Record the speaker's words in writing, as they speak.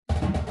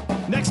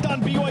Next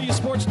on BYU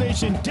Sports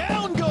Nation,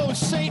 down goes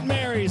St.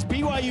 Mary's.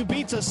 BYU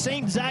beats a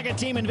St. Zaga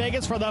team in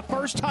Vegas for the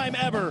first time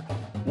ever.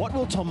 What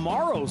will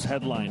tomorrow's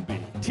headline be?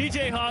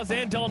 TJ Haws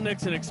and Dalton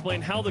Nixon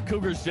explain how the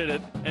Cougars did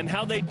it and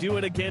how they do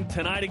it again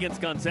tonight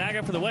against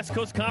Gonzaga for the West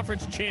Coast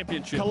Conference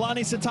Championship. Kalani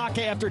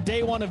Sitake after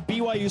day one of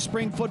BYU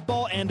spring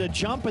football and a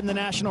jump in the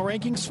national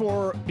rankings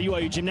for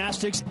BYU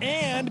gymnastics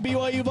and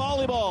BYU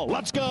volleyball.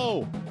 Let's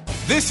go.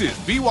 This is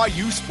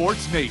BYU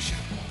Sports Nation,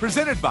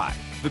 presented by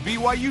The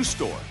BYU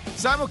Store,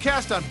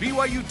 simulcast on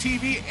BYU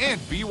TV and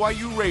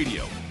BYU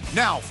Radio.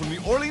 Now from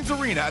the Orleans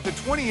Arena at the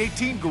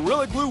 2018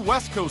 Gorilla Glue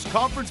West Coast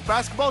Conference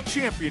Basketball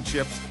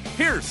Championships,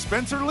 here's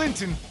Spencer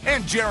Linton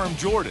and Jerem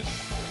Jordan.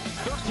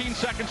 13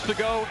 seconds to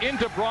go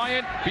into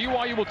Bryant.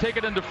 BYU will take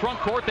it into front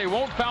court. They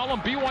won't foul them.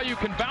 BYU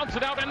can bounce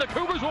it out, and the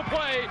Cougars will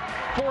play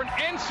for an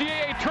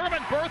NCAA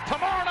tournament berth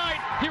tomorrow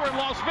night here in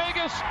Las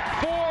Vegas.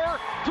 4,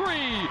 3,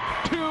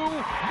 2,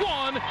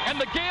 1,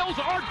 and the Gales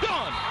are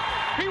done.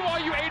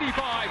 BYU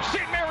 85,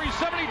 St. Mary's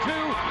 72.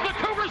 The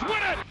Cougars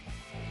win it.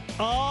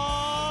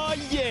 Oh,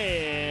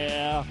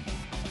 yeah.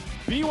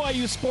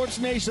 BYU Sports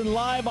Nation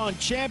live on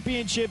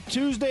Championship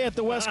Tuesday at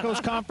the West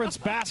Coast Conference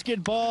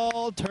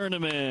Basketball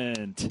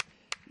Tournament.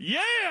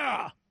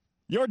 Yeah!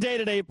 Your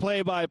day-to-day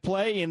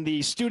play-by-play in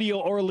the Studio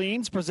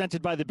Orleans,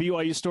 presented by the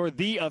BYU Store,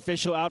 the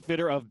official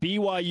outfitter of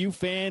BYU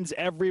fans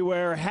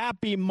everywhere.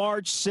 Happy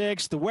March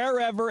 6th,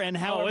 wherever and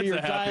however you're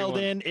dialed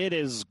in. It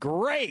is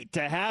great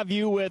to have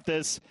you with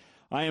us.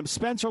 I am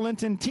Spencer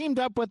Linton, teamed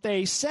up with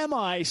a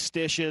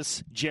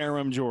semi-stitious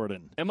Jerem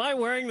Jordan. Am I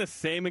wearing the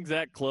same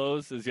exact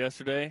clothes as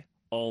yesterday?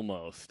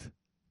 Almost.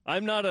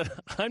 I'm not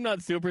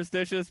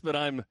superstitious, but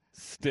I'm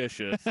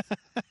stitious.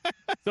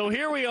 So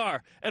here we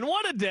are. And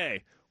what a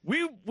day.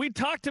 We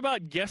talked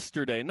about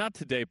yesterday, not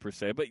today per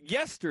se, but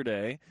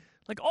yesterday,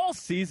 like all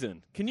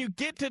season. Can you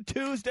get to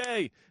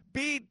Tuesday?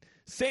 Beat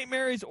St.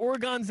 Mary's or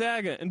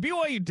Gonzaga. And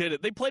BYU did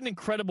it. They played an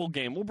incredible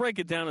game. We'll break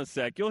it down in a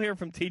sec. You'll hear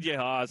from TJ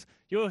Haws.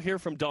 You'll hear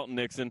from Dalton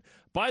Nixon.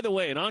 By the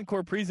way, an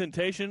encore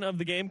presentation of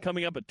the game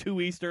coming up at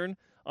 2 Eastern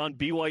on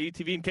BYU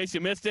TV in case you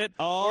missed it.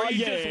 Oh, or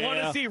you just want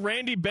to see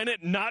Randy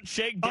Bennett not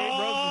shake Dave Rose's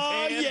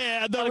hand. Oh,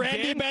 yeah, the again.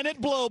 Randy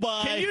Bennett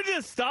blow-by. Can you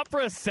just stop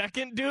for a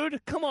second, dude?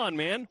 Come on,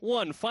 man.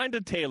 1, find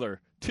a tailor.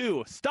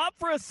 2, stop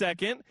for a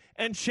second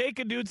and shake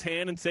a dude's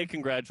hand and say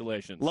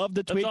congratulations. Love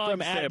the tweet from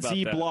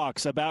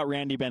 @ZBlocks about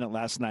Randy Bennett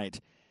last night.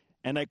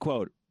 And I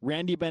quote,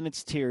 Randy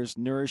Bennett's tears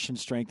nourish and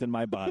strengthen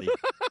my body.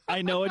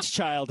 I know it's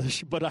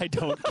childish, but I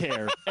don't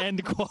care.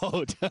 End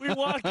quote. We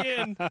walk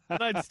in,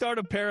 and I'd start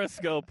a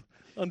Periscope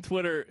on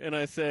Twitter, and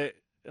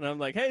I'm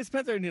like, hey,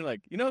 Spencer, and you're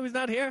like, you know who's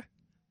not here?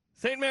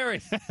 St.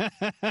 Mary's.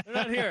 They're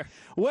not here.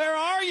 Where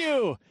are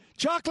you?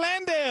 Chuck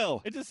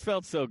Landale. It just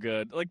felt so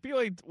good. Like,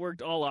 BYU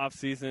worked all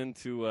offseason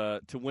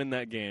to win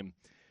that game.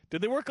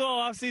 Did they work all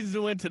offseason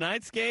to win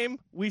tonight's game?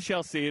 We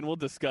shall see, and we'll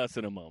discuss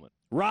in a moment.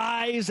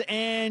 Rise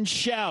and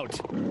shout.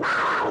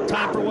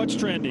 Time for What's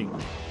Trending.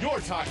 You're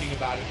talking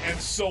about it, and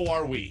so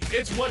are we.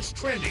 It's What's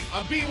Trending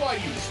on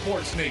BYU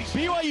Sports Nation.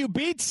 BYU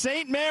beats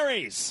St.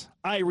 Mary's.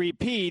 I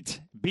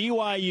repeat,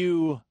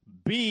 BYU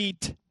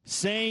beat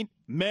St.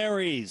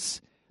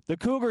 Mary's. The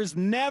Cougars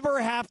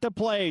never have to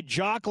play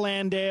Jock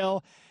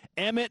Landale,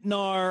 Emmett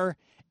Narr,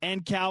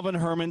 and Calvin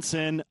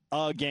Hermanson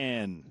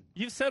again.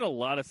 You've said a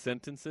lot of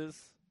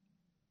sentences.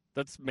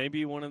 That's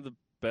maybe one of the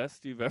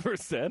best you've ever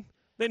said.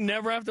 They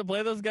never have to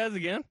play those guys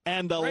again?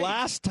 And the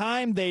last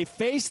time they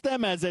faced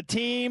them as a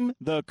team,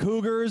 the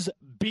Cougars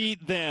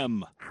beat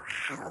them.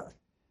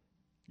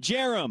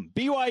 Jerem,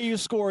 BYU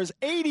scores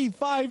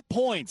 85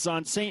 points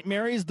on St.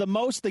 Mary's, the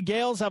most the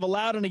Gales have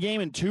allowed in a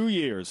game in 2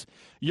 years.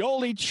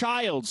 Yoli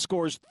Child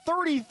scores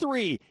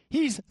 33.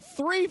 He's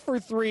 3 for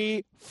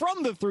 3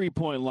 from the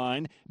three-point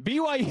line.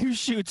 BYU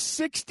shoots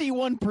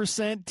 61%.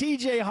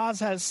 TJ Haws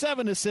has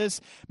 7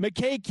 assists.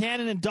 McKay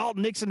Cannon and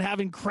Dalton Nixon have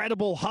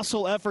incredible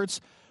hustle efforts.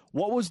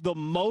 What was the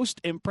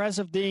most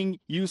impressive thing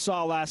you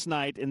saw last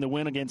night in the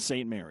win against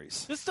St.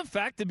 Mary's? Just the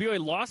fact that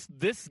BYU lost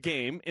this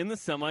game in the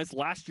semis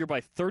last year by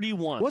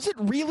 31. Was it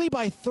really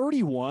by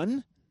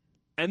 31?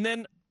 And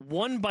then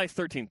won by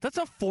 13. That's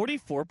a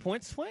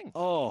 44-point swing.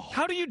 Oh.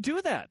 How do you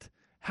do that?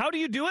 How do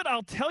you do it?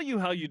 I'll tell you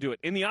how you do it.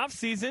 In the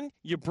offseason,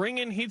 you bring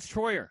in Heath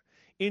Troyer.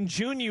 In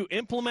June, you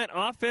implement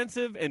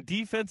offensive and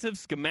defensive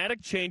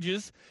schematic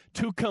changes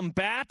to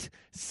combat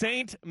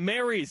St.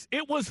 Mary's.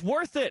 It was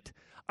worth it.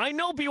 I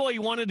know BYU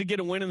wanted to get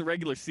a win in the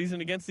regular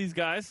season against these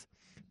guys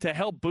to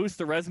help boost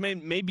the resume,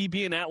 maybe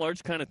be an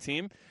at-large kind of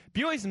team.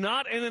 BYU's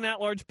not in an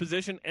at-large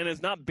position and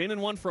has not been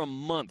in one for a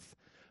month.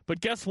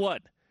 But guess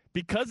what?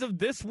 Because of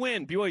this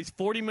win, BYU's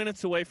 40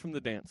 minutes away from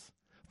the dance.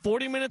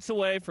 40 minutes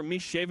away from me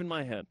shaving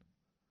my head.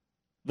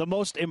 The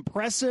most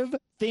impressive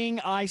thing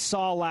I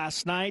saw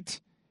last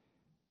night,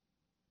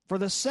 for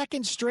the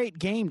second straight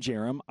game,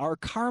 Jerem, our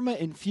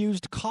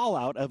karma-infused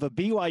call-out of a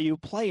BYU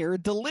player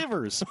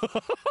delivers.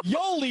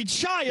 Yoli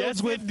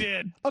Childs with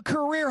a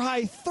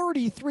career-high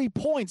 33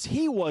 points.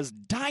 He was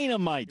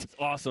dynamite. It's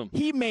awesome.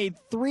 He made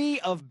 3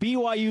 of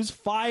BYU's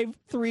 5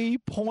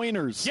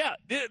 3-pointers. Yeah,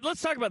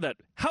 let's talk about that.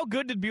 How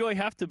good did BYU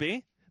have to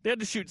be? They had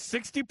to shoot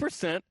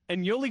 60%,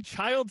 and Yoli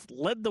Childs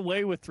led the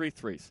way with 3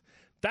 threes.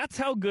 That's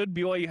how good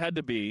BYU had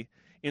to be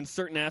in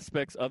certain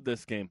aspects of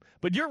this game.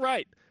 But you're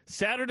right.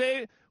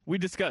 Saturday, we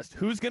discussed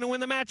who's going to win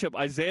the matchup,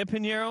 Isaiah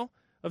Pinheiro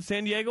of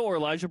San Diego or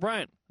Elijah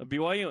Bryant of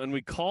BYU. And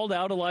we called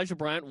out Elijah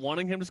Bryant,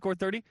 wanting him to score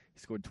 30. He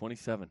scored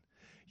 27.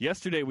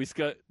 Yesterday, we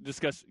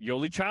discussed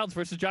Yoli Childs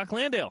versus Jock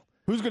Landale.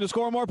 Who's going to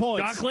score more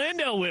points? Jock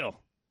Landale will.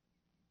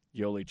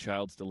 Yoli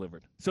Childs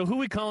delivered. So who are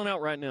we calling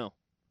out right now?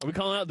 Are we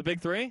calling out the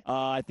big three?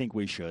 I think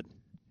we should.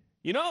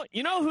 You know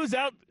who's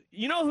out?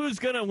 You know who's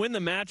going to win the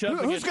matchup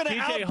Who's against going to TJ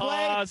outplay?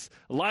 Haws,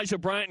 Elijah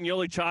Bryant, and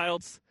Yoli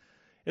Childs?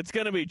 It's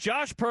going to be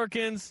Josh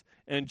Perkins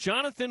and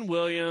Jonathan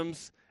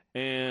Williams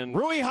and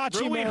Rui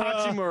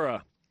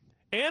Hachimura.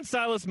 And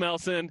Silas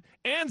Melson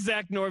and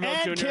Zach Norvell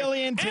and Jr.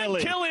 Killian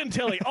Tilly. And Killian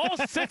Tilly. All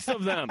 6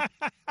 of them.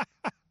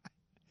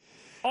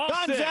 All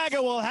Gonzaga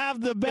 6. will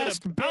have the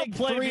best big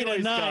three BYU's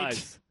tonight.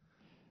 guys.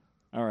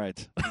 All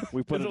right.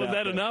 We put it Was out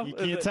that there. enough?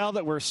 Can you tell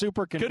that we're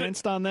super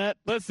convinced on that?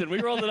 Listen,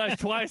 we rolled the dice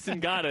twice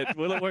and got it.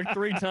 Will it work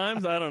 3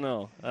 times? I don't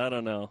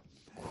know.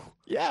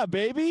 Yeah,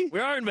 baby. We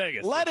are in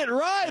Vegas. Let it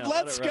ride. Yeah,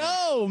 Let's let it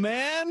ride. go,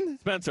 man.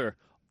 Spencer,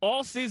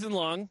 all season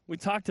long, we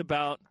talked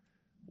about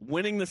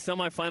winning the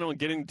semifinal and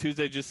getting to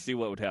Tuesday just to see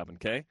what would happen,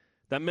 okay?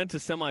 That meant a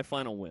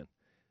semifinal win.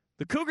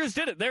 The Cougars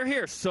did it. They're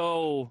here.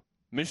 So,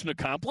 mission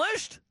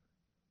accomplished?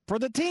 For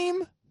the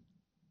team?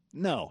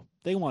 No.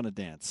 They want to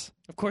dance.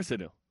 Of course they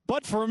do.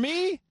 But for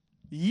me,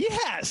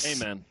 yes.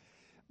 Amen.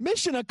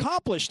 Mission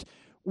accomplished.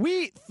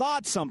 We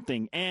thought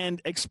something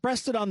and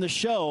expressed it on the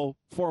show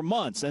for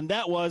months, and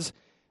that was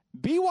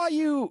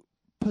BYU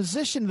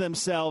positioned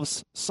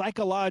themselves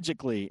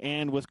psychologically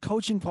and with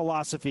coaching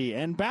philosophy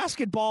and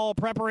basketball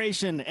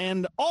preparation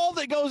and all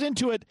that goes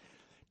into it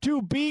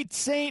to beat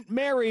St.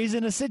 Mary's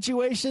in a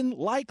situation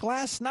like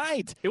last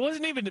night. It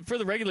wasn't even for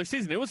the regular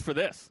season. It was for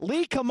this.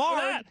 Lee For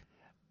Kamar that.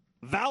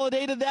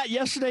 validated that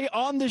yesterday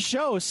on the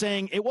show,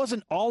 saying it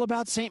wasn't all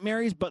about St.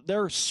 Mary's, but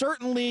there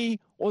certainly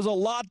was a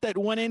lot that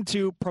went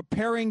into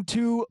preparing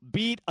to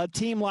beat a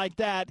team like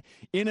that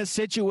in a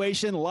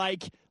situation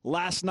like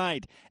last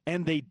night,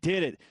 and they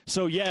did it.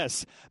 So,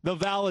 yes, the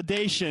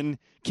validation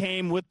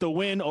came with the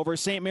win over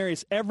St.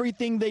 Mary's.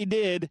 Everything they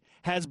did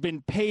has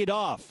been paid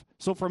off.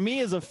 So for me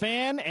as a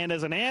fan and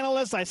as an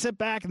analyst, I sit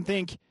back and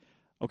think,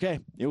 okay,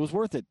 it was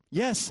worth it.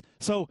 Yes.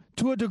 So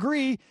to a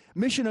degree,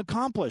 mission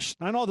accomplished.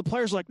 I know the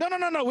players are like,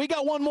 no, we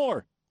got one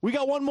more. We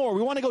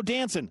want to go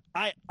dancing.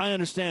 I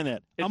understand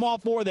that. I'm all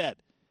for that.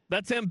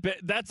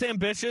 That's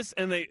ambitious,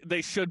 and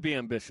they should be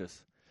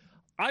ambitious.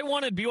 I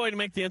wanted BYU to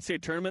make the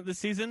NCAA tournament this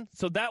season,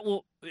 so that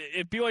will,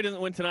 if BYU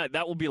doesn't win tonight,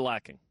 that will be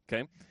lacking,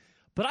 okay?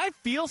 But I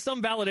feel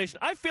some validation.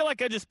 I feel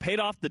like I just paid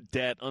off the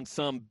debt on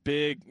some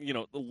big,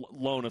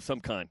 loan of some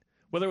kind,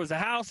 whether it was a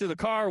house or the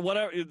car,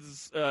 whatever,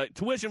 it's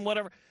tuition,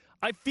 whatever.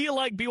 I feel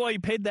like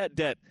BYU paid that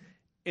debt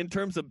in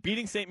terms of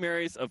beating St.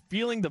 Mary's, of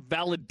feeling the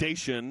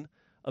validation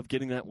of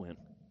getting that win.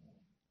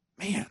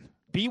 Man,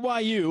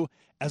 BYU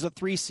as a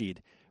 3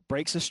 seed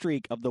breaks a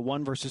streak of the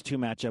 1 versus 2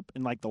 matchup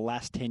in like the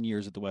last 10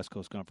 years at the West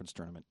Coast Conference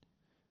Tournament.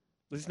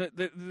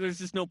 There's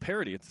just no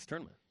parity at this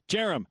tournament.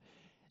 Jerem,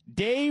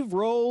 Dave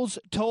Rose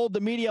told the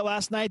media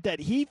last night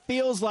that he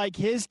feels like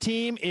his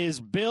team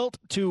is built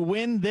to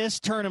win this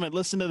tournament.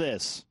 Listen to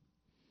this.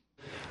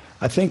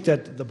 I think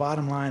that the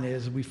bottom line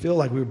is we feel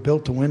like we were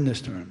built to win this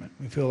tournament.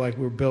 We feel like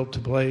we were built to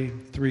play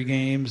 3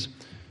 games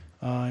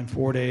in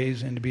 4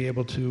 days and to be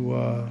able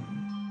to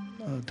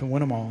win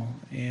them all.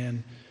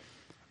 And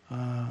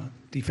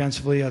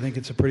defensively, I think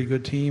it's a pretty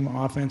good team.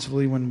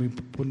 Offensively,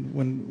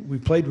 when we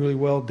played really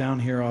well down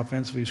here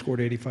offensively, we scored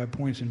 85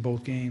 points in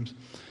both games.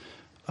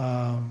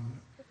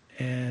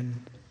 And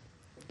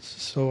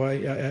so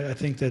I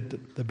think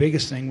that the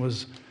biggest thing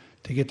was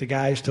to get the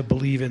guys to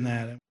believe in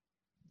that.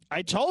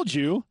 I told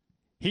you,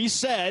 he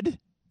said,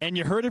 and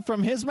you heard it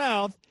from his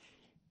mouth,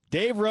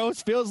 Dave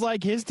Rose feels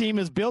like his team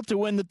is built to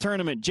win the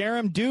tournament.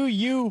 Jerem, do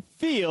you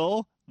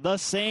feel the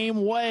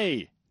same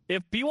way?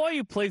 If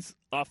BYU plays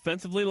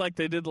offensively like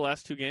they did the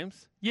last 2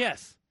 games,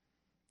 yes.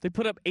 They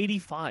put up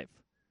 85.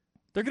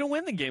 They're going to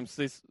win the games.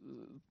 They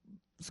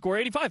score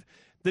 85.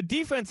 The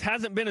defense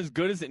hasn't been as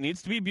good as it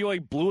needs to be.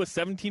 BYU blew a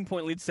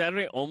 17-point lead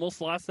Saturday, almost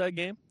lost that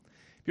game.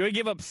 BYU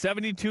gave up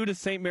 72 to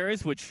St.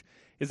 Mary's, which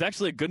is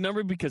actually a good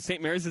number because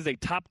St. Mary's is a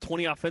top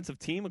 20 offensive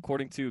team,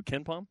 according to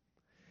Ken Pom.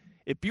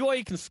 If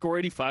BYU can score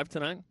 85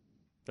 tonight,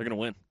 they're going to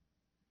win.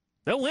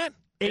 They'll win.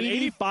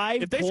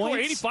 85 If they points? score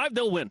 85,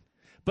 they'll win.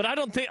 But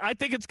I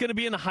think it's going to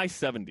be in the high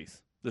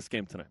 70s this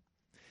game tonight.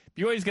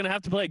 BYU is going to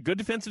have to play a good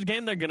defensive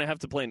game. They're going to have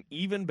to play an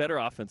even better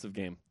offensive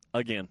game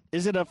again.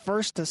 Is it a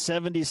 1st to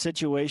 70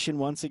 situation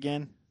once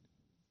again?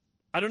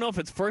 I don't know if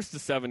it's 1st to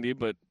 70,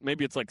 but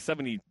maybe it's like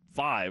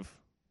 75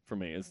 for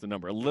me is the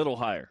number, a little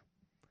higher.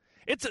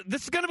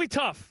 This is going to be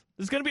tough.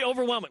 This is going to be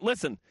overwhelming.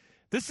 Listen,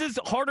 this is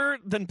harder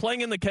than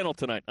playing in the kennel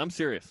tonight. I'm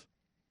serious.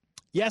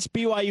 Yes,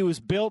 BYU is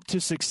built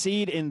to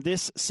succeed in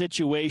this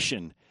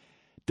situation.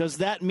 Does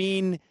that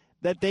mean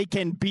that they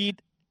can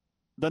beat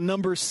the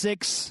number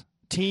 6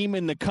 team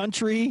in the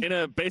country. In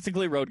a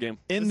basically road game.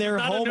 In their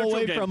home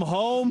away from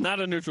home.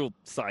 Not a neutral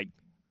site.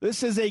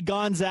 This is a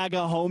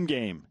Gonzaga home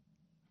game.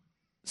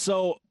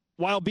 So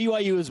while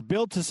BYU is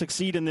built to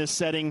succeed in this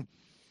setting,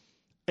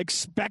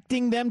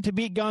 expecting them to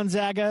beat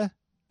Gonzaga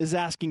is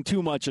asking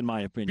too much, in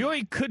my opinion.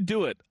 BYU could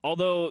do it,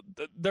 although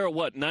they're a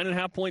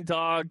 9.5-point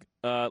dog,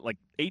 like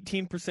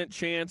 18%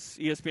 chance,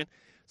 ESPN.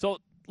 So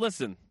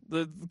listen,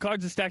 the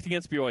cards are stacked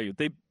against BYU.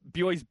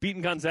 BYU's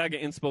beaten Gonzaga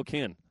in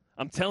Spokane.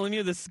 I'm telling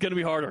you, this is going to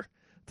be harder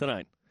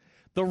tonight.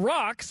 The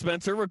Rock,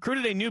 Spencer,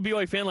 recruited a new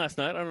BYU fan last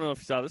night. I don't know if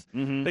you saw this.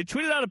 Mm-hmm. They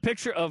tweeted out a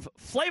picture of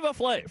Flava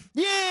Flav.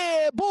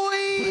 Yeah, boy!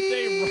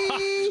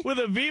 With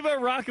a Viva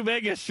Rock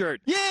Vegas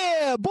shirt.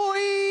 Yeah,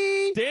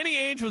 boy! Danny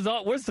Ainge was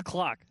all... Where's the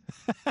clock?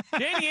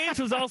 Danny Ainge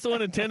was also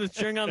in attendance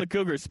cheering on the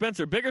Cougars.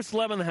 Spencer, bigger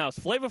celeb in the house,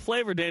 Flava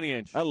Flav or Danny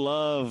Ainge? I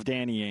love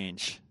Danny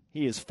Ainge.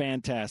 He is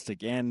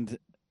fantastic and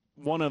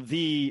one of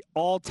the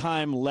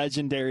all-time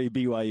legendary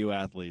BYU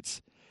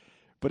athletes.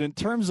 But in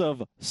terms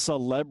of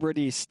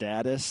celebrity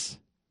status...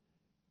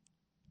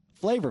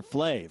 Flavor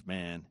Flav,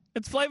 man.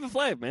 It's Flava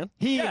Flav, man.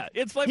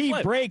 It's Flava Flav.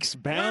 He breaks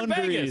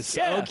boundaries,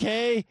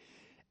 okay?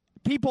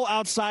 People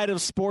outside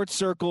of sports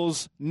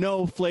circles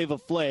know Flava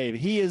Flav.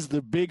 He is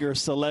the bigger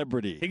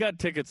celebrity. He got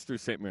tickets through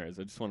St. Mary's.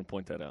 I just want to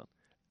point that out.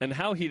 And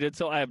how he did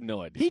so, I have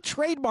no idea. He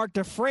trademarked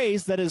a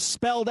phrase that is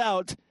spelled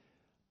out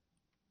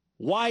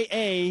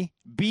YABOIIIIIII.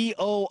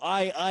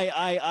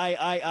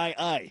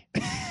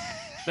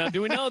 Now,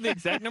 do we know the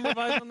exact number of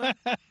eyes on that?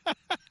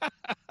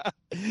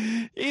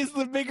 He's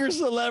the bigger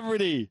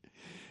celebrity.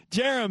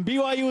 Jerem,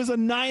 BYU is a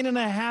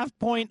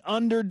 9.5-point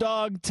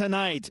underdog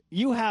tonight.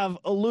 You have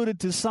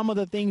alluded to some of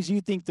the things you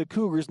think the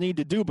Cougars need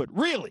to do, but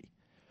really,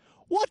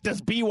 what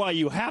does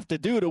BYU have to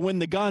do to win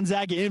the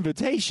Gonzaga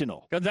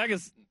Invitational?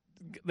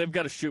 They've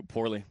got to shoot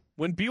poorly.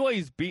 When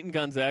BYU's beaten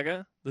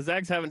Gonzaga, the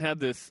Zags haven't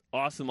had this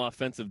awesome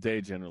offensive day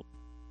generally.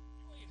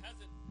 BYU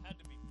hasn't had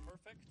to be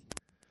perfect,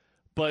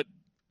 but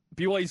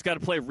BYU's got to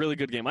play a really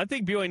good game. I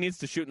think BYU needs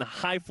to shoot in the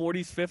high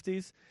 40s,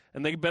 50s,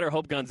 and they better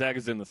hope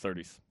Gonzaga's in the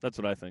 30s. That's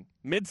what I think.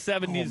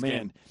 Mid-70s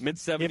game.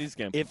 Mid-70s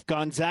game. If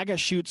Gonzaga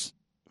shoots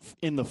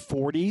in the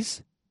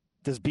 40s,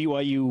 does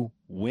BYU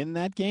win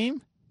that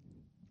game?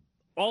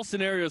 All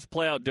scenarios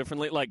play out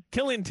differently. Like,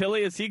 Killian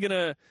Tilly, is he going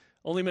to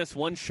only miss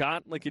one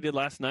shot like he did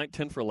last night,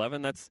 10 for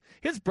 11?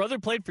 His brother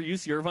played for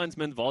UC Irvine's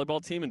men's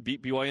volleyball team and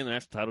beat BYU in the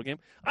national title game.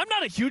 I'm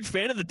not a huge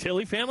fan of the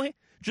Tilly family,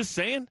 just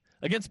saying,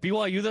 against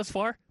BYU thus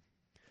far.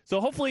 So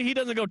hopefully he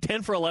doesn't go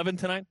 10 for 11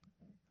 tonight.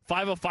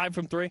 5 of 5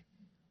 from 3.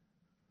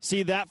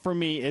 See, that for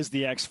me is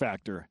the X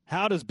factor.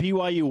 How does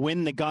BYU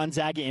win the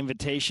Gonzaga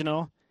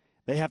Invitational?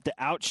 They have to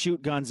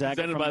outshoot Gonzaga.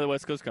 Presented by the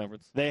West Coast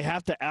Conference. They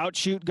have to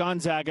outshoot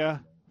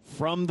Gonzaga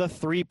from the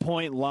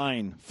three-point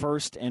line,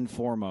 first and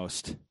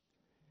foremost.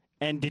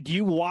 And did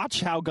you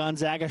watch how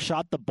Gonzaga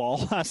shot the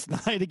ball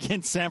last night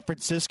against San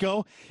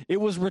Francisco?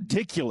 It was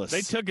ridiculous.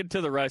 They took it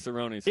to the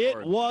Rice-A-Ronis.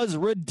 It was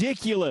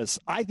ridiculous.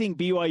 I think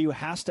BYU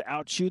has to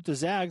outshoot the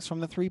Zags from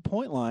the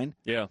three-point line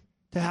to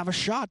have a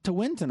shot to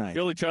win tonight.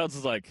 Gilly Childs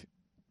is like,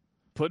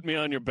 put me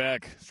on your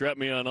back, strap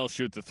me on, I'll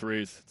shoot the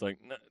threes. It's like,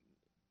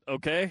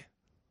 okay.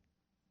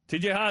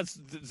 TJ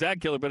Haws, Zag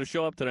Killer better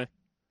show up today.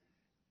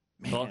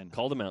 Man.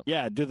 Call them out.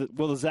 Yeah,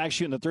 will the Zags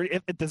shoot in the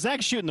 30s? If the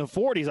Zags shoot in the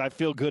 40s, I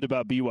feel good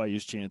about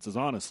BYU's chances,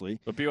 honestly.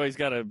 But BYU's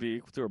got to be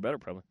equal to or better,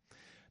 probably.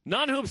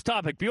 Non-hoops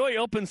topic. BYU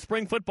opened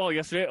spring football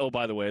yesterday. Oh,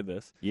 by the way,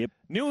 this. Yep.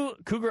 New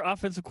Cougar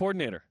offensive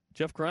coordinator,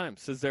 Jeff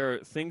Grimes, says there are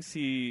things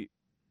he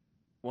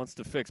wants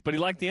to fix, but he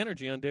liked the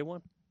energy on day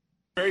one.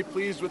 Very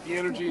pleased with the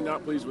energy,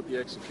 not pleased with the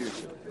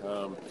execution.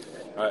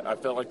 I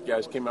felt like the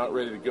guys came out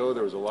ready to go.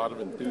 There was a lot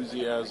of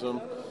enthusiasm,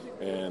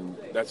 and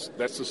that's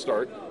the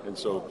start. And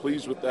so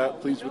pleased with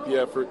that, pleased with the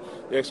effort.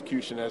 The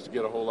execution has to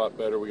get a whole lot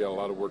better. We got a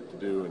lot of work to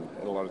do and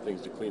a lot of things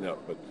to clean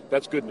up. But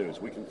that's good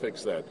news. We can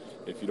fix that.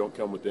 If you don't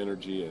come with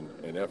energy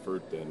and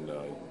effort, then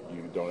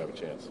you don't have a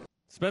chance.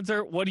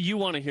 Spencer, what do you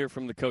want to hear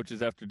from the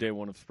coaches after day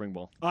one of spring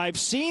ball? I've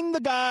seen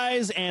the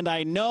guys, and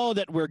I know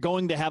that we're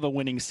going to have a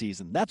winning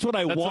season. That's what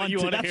I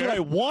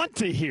want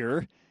to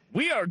hear.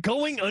 We are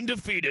going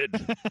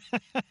undefeated.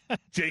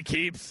 Jay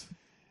Keeps.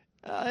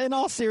 In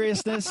all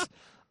seriousness,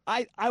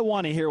 I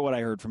want to hear what I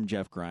heard from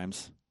Jeff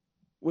Grimes,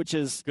 which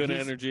is good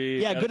energy.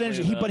 Yeah, good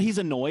energy. But he's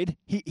annoyed.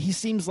 He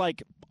seems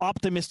like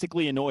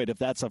optimistically annoyed, if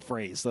that's a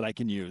phrase that I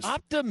can use.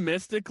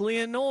 Optimistically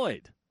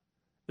annoyed.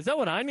 Is that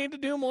what I need to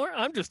do more?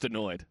 I'm just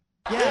annoyed.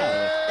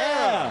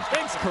 Yeah.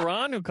 Thanks,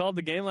 Karan, who called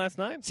the game last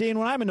night. See, and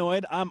when I'm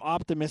annoyed, I'm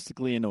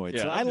optimistically annoyed.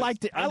 Yeah, so I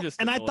liked it.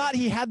 I thought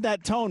he had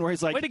that tone where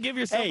he's like, way to give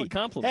yourself a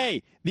compliment.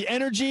 Hey, the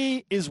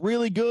energy is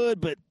really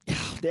good, but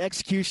the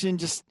execution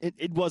just,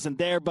 it wasn't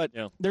there. But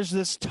there's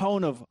this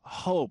tone of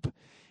hope.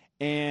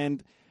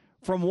 And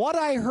from what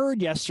I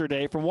heard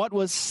yesterday, from what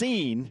was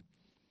seen,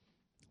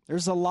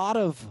 there's a lot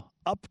of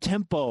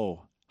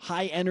up-tempo,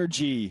 high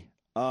energy,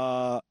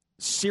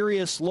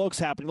 serious looks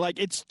happening. Like,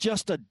 it's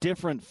just a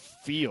different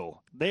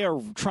feel. They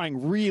are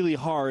trying really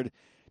hard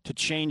to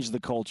change the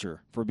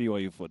culture for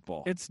BYU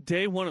football. It's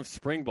day one of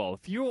spring ball.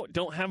 If you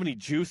don't have any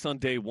juice on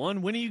day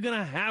one, when are you going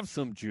to have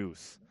some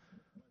juice?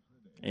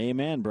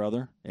 Amen,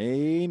 brother.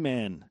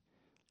 Amen.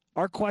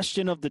 Our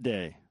question of the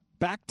day.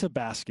 Back to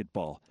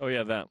basketball. Oh,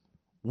 yeah, that.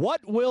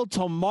 What will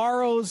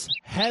tomorrow's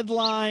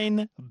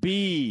headline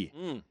be?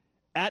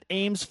 At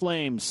Ames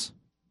Flames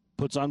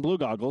puts on blue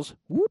goggles.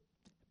 Whoop.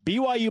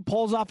 BYU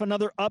pulls off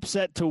another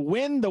upset to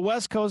win the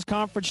West Coast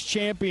Conference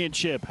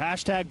Championship.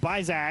 Hashtag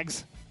buy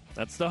Zags.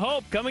 That's the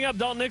hope. Coming up,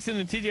 Dalton Nixon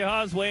and TJ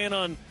Haws weigh in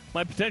on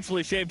my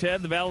potentially shaved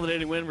head, the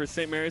validating win versus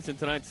St. Mary's in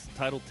tonight's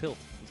title tilt.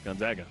 It's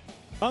Gonzaga.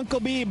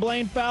 Uncle B,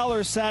 Blaine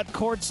Fowler, sat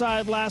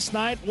courtside last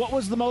night. What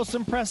was the most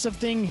impressive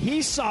thing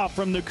he saw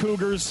from the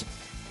Cougars?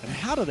 And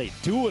how do they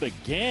do it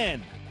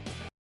again?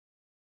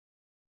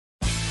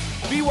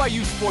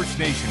 BYU Sports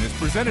Nation is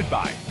presented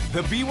by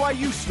The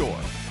BYU Store,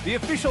 the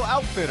official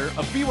outfitter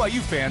of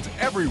BYU fans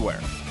everywhere.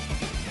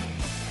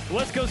 The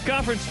West Coast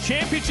Conference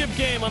Championship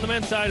game on the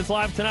men's side is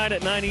live tonight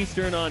at 9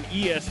 Eastern on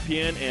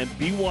ESPN and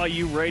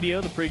BYU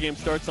Radio. The pregame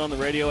starts on the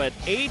radio at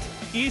 8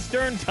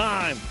 Eastern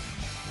time.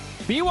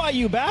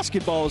 BYU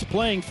basketball is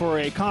playing for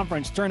a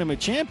conference tournament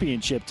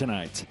championship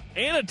tonight.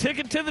 And a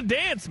ticket to the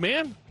dance,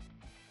 man.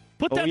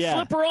 Put that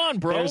slipper on,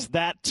 bro. There's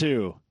that,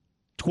 too.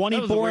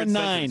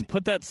 24-9.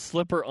 Put that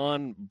slipper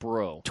on,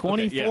 bro.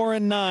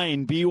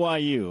 24-9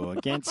 BYU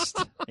against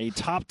a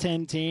top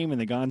 10 team in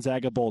the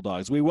Gonzaga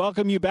Bulldogs. We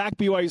welcome you back,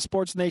 BYU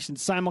Sports Nation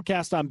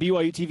simulcast on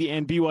BYU TV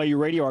and BYU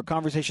Radio. Our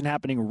conversation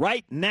happening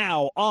right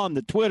now on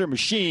the Twitter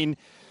machine.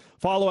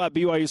 Follow at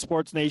BYU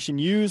Sports Nation.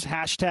 Use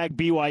hashtag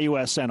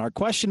BYUSN. Our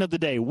question of the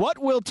day, what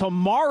will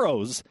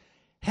tomorrow's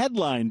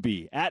headline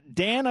be? At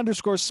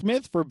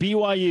Dan_Smith for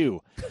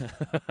BYU.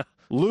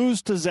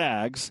 Lose to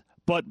Zags.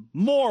 But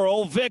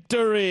moral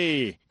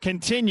victory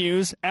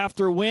continues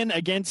after win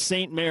against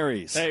St.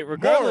 Mary's. Hey,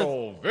 regardless,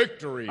 Moral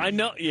victory. I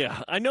know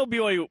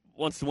BYU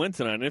wants to win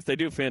tonight, and if they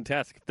do,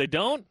 fantastic. If they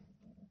don't,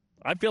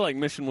 I feel like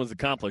mission was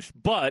accomplished.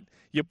 But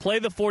you play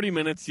the 40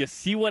 minutes, you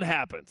see what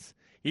happens.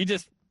 You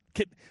just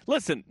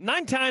listen.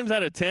 9 times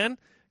out of 10,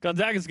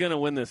 Gonzaga's going to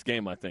win this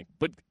game, I think.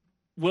 But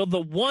will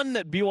the one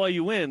that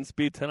BYU wins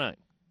be tonight?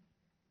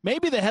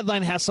 Maybe the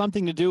headline has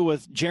something to do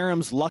with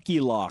Jerem's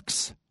lucky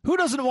locks. Who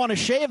doesn't want to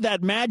shave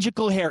that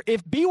magical hair?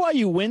 If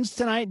BYU wins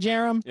tonight,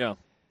 Jerem,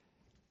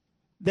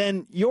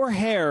 then your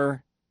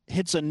hair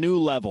hits a new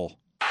level.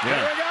 Yeah.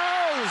 There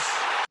it goes.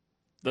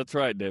 That's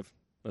right, Dave.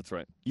 That's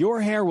right. Your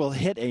hair will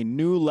hit a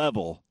new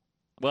level.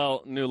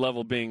 Well, new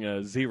level being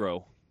a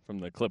 0 from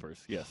the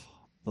Clippers, yes.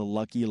 The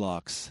lucky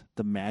locks,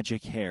 the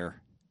magic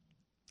hair.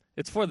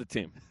 It's for the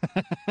team.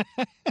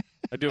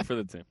 I do it for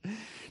the team.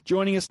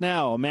 Joining us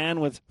now, a man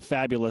with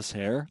fabulous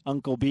hair,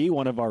 Uncle B,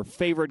 one of our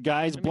favorite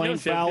guys, Blaine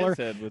Fowler,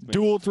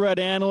 dual threat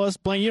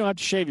analyst. Blaine, you don't have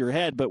to shave your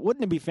head, but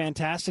wouldn't it be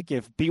fantastic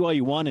if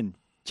BYU won and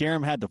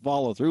Jerem had to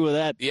follow through with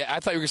that? Yeah, I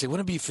thought you were going to say,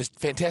 wouldn't it be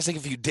fantastic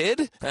if you did?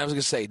 And I was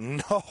going to say,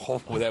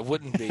 no, that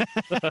wouldn't be.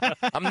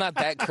 I'm not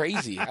that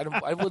crazy.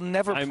 I will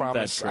never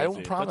promise. I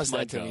don't promise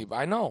that to me.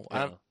 I know.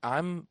 Yeah.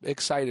 I'm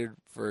excited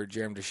for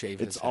Jerem to shave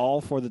his head. It's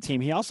all for the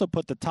team. He also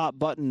put the top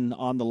button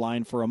on the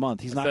line for a month.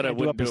 He's not going to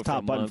do up his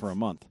top button for a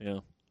month. Yeah.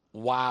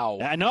 Wow.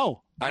 I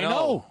know.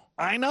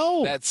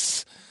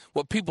 That's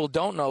what people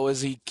don't know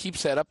is he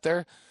keeps that up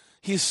there.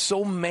 He's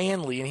so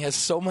manly, and he has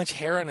so much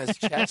hair on his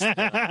chest.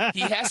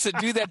 He has to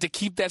do that to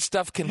keep that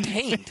stuff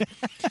contained.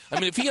 I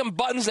mean, if he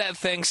unbuttons that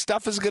thing,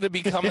 stuff is going to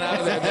be coming out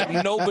of there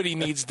that nobody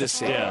needs to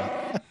see.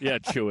 Yeah,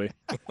 Chewy.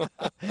 All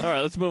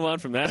right, let's move on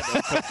from that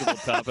uncomfortable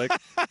topic.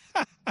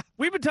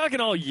 We've been talking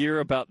all year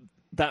about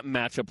that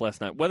matchup last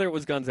night, whether it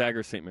was Gonzaga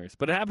or St. Mary's,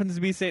 but it happens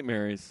to be St.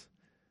 Mary's.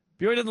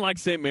 BYU doesn't like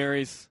St.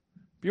 Mary's.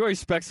 BYU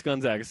respects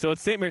Gonzaga, so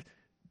it's St. Mary's.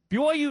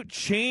 BYU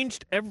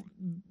changed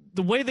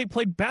the way they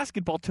played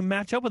basketball to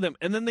match up with them,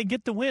 and then they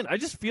get the win. I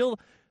just feel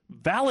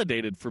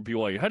validated for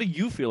BYU. How do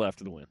you feel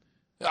after the win?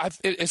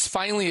 It's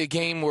finally a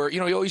game where,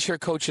 you always hear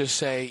coaches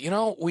say,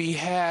 we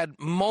had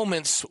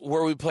moments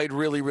where we played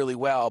really, really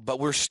well, but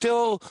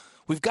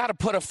we've got to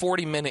put a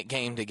 40-minute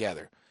game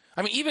together.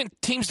 I mean, even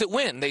teams that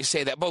win, they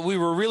say that, but we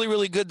were really,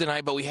 really good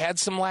tonight, but we had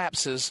some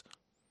lapses.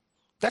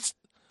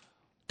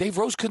 Dave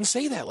Rose couldn't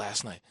say that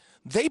last night.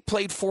 They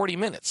played 40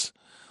 minutes.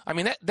 I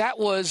mean, that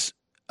was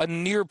a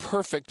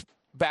near-perfect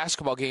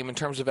basketball game in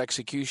terms of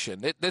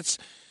execution.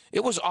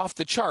 It was off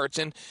the charts,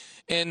 and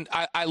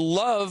I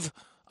love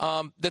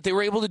that they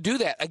were able to do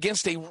that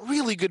against a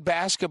really good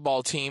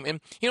basketball team. And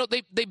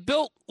they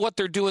built what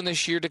they're doing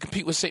this year to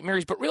compete with St.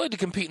 Mary's, but really to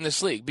compete in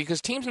this league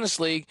because teams in this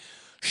league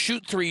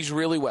shoot threes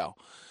really well,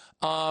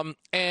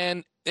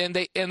 and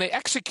they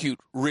execute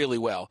really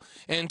well.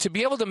 And to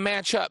be able to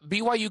match up,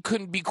 BYU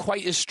couldn't be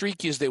quite as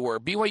streaky as they were.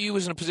 BYU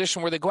was in a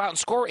position where they go out and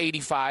score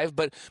 85,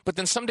 but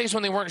then some days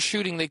when they weren't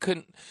shooting, they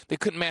couldn't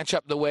match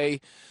up the way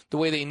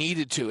they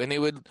needed to, and they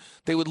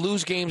would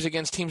lose games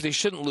against teams they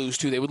shouldn't lose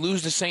to. They would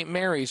lose to St.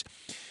 Mary's.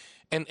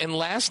 And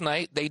last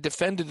night, they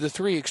defended the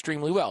three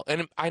extremely well.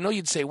 And I know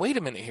you'd say, wait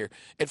a minute here.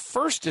 At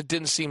first, it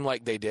didn't seem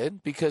like they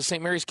did because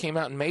St. Mary's came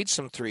out and made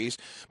some threes.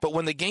 But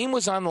when the game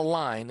was on the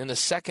line in the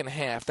second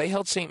half, they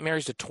held St.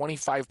 Mary's to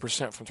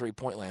 25% from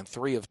three-point land,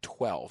 3 of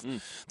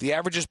 12. The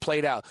averages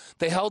played out.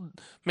 They held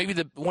maybe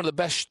one of the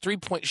best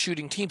three-point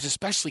shooting teams,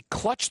 especially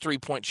clutch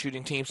three-point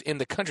shooting teams in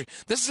the country.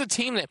 This is a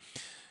team that,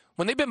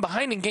 when they've been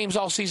behind in games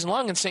all season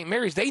long in St.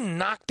 Mary's, they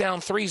knock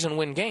down threes and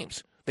win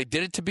games. They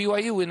did it to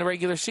BYU in the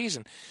regular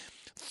season.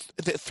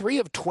 3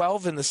 of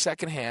 12 in the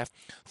second half,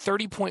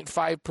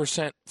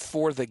 30.5%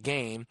 for the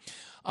game,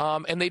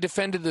 and they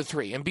defended the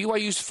three. And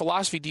BYU's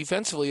philosophy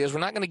defensively is we're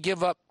not going to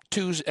give up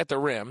twos at the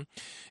rim,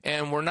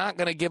 and we're not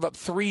going to give up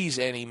threes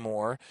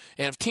anymore.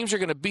 And if teams are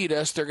going to beat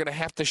us, they're going to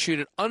have to shoot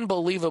it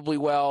unbelievably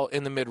well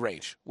in the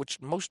mid-range,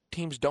 which most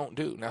teams don't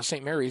do. Now,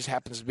 St. Mary's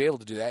happens to be able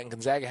to do that, and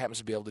Gonzaga happens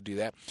to be able to do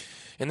that.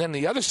 And then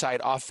the other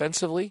side,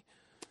 offensively,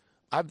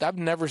 I've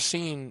never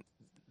seen,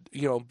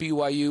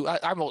 BYU,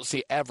 I won't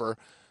say ever,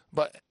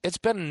 but it's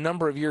been a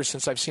number of years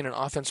since I've seen an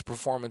offensive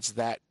performance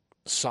that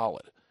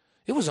solid.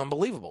 It was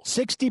unbelievable.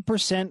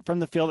 60% from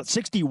the field at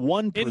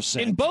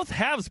 61%. In both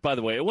halves, by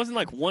the way. It wasn't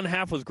like one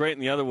half was great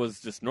and the other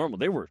was just normal.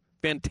 They were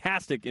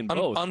fantastic in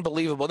both.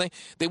 Unbelievable.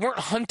 They weren't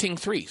hunting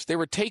threes. They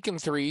were taking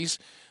threes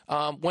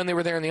when they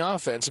were there in the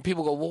offense. And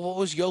people go, well, what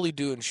was Yoli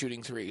doing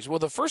shooting threes? Well,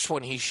 the first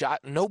one he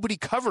shot, nobody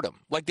covered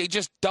him. Like they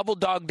just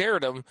double-dog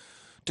dared him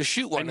to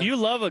shoot one. And you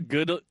love a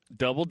good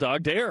double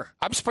dog dare.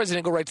 I'm surprised they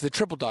didn't go right to the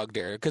triple dog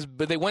dare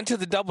but they went to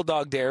the double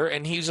dog dare,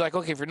 and he's like,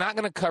 okay, if you're not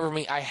going to cover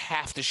me, I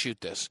have to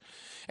shoot this.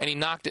 And he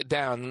knocked it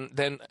down.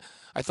 Then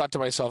I thought to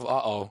myself,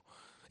 uh-oh,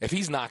 if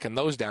he's knocking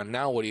those down,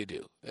 now what do you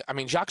do? I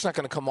mean, Jacques not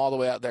going to come all the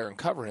way out there and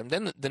cover him.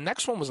 Then the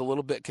next one was a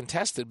little bit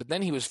contested, but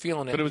then he was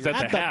feeling it. But it was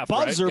at the half,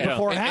 buzzer right?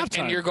 before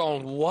halftime. And you're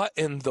going, what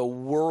in the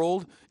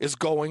world is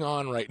going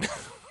on right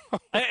now?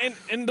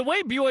 and the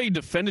way BYU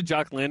defended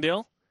Jock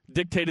Landale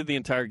dictated the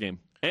entire game.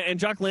 And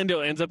Jock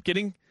Landale ends up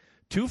getting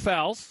 2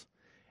 fouls,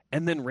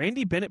 and then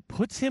Randy Bennett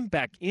puts him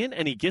back in,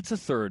 and he gets a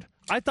third.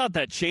 I thought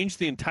that changed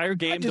the entire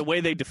game, the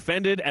way they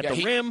defended at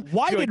the rim.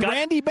 Why did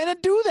Randy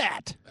Bennett do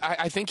that?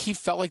 I think he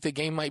felt like the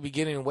game might be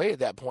getting away at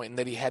that point and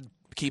that he had to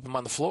keep him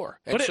on the floor.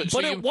 But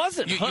it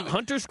wasn't.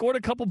 Hunter scored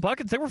a couple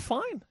buckets. They were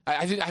fine.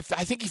 I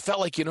think he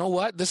felt like, you know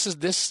what, this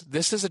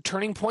is a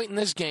turning point in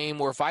this game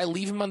where if I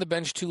leave him on the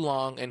bench too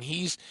long and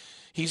he's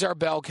our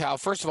bell cow.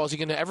 First of all, is he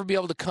going to ever be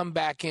able to come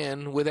back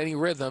in with any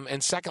rhythm?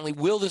 And secondly,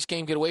 will this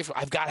game get away from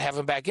him? I've got to have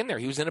him back in there.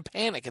 He was in a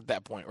panic at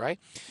that point, right?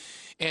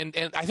 And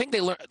I think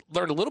they learned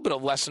a little bit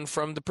of lesson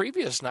from the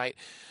previous night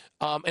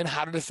and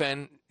how to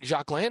defend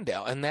Jacques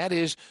Landale. And that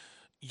is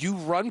you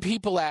run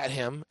people at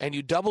him and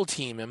you double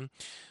team him,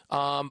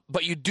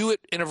 but you do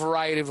it in a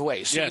variety of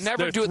ways. So you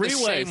never do it the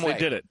same way. They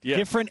did it. Yeah.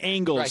 Different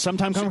angles. Right.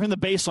 Sometimes coming from the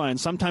baseline.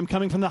 Sometimes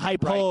coming from the high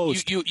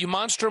post. You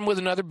monster him with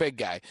another big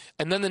guy.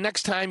 And then the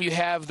next time you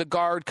have the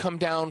guard come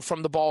down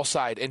from the ball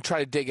side and try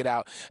to dig it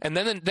out. And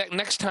then the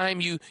next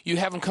time you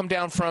have him come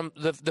down from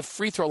the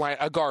free throw line,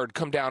 a guard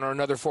come down or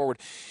another forward.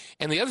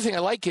 And the other thing I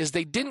like is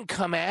they didn't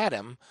come at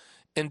him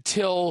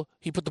until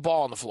he put the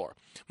ball on the floor.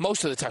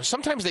 Most of the time.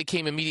 Sometimes they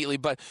came immediately,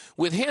 but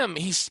with him,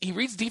 he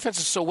reads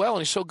defenses so well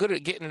and he's so good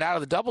at getting it out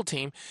of the double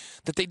team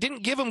that they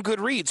didn't give him good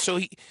reads. So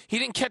he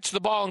didn't catch the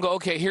ball and go,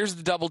 okay, here's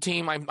the double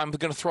team. I'm going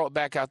to throw it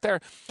back out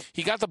there.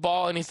 He got the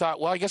ball and he thought,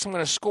 well, I guess I'm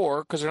going to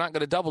score because they're not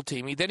going to double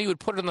team me. Then he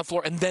would put it on the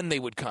floor and then they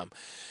would come.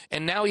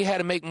 And now he had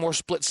to make more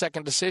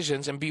split-second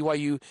decisions, and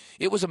BYU,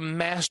 it was a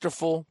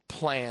masterful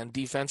plan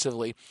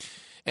defensively.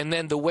 And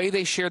then the way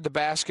they shared the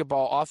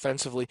basketball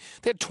offensively,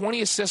 they had 20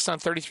 assists on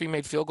 33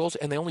 made field goals,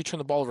 and they only turned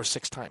the ball over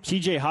 6 times.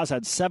 TJ Haws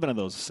had 7 of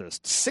those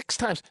assists. 6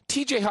 times.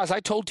 TJ Haws, I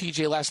told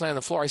TJ last night on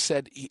the floor, I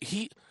said,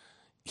 he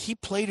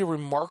played a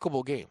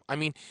remarkable game. I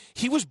mean,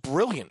 he was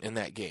brilliant in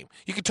that game.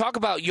 You could talk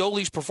about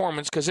Yoli's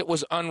performance because it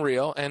was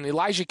unreal, and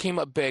Elijah came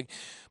up big.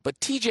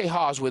 But TJ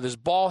Haws, with his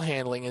ball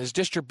handling and his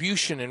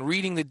distribution and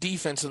reading the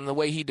defense and the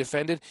way he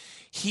defended,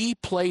 he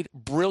played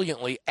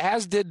brilliantly,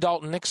 as did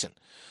Dalton Nixon.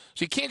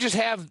 So you can't just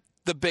have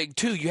the big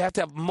two. You have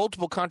to have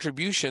multiple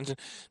contributions. And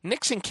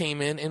Nixon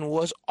came in and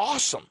was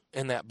awesome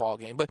in that ball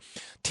game. But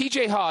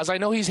TJ Haws, I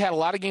know he's had a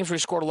lot of games where he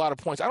scored a lot of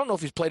points. I don't know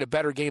if he's played a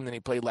better game than he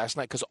played last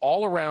night because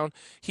all around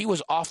he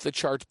was off the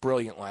charts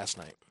brilliant last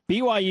night.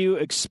 BYU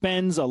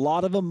expends a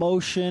lot of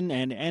emotion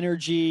and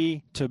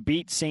energy to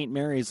beat St.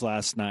 Mary's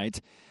last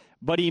night.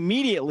 But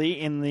immediately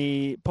in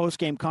the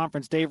post-game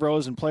conference, Dave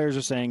Rose and players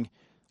are saying,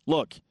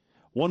 look,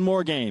 one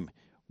more game.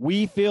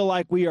 We feel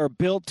like we are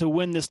built to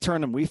win this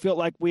tournament. We feel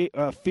like we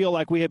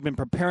have been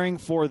preparing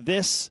for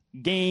this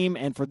game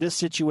and for this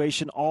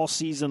situation all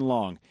season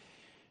long.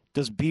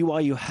 Does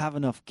BYU have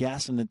enough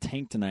gas in the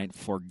tank tonight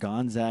for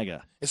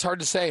Gonzaga? It's hard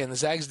to say, and the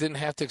Zags didn't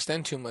have to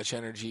extend too much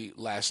energy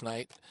last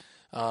night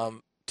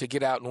to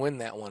get out and win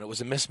that one. It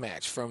was a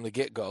mismatch from the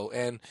get-go,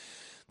 and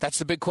that's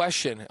the big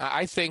question.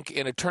 I think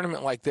in a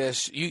tournament like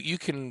this, you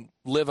can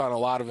live on a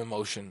lot of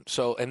emotion.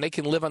 And they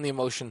can live on the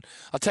emotion.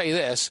 I'll tell you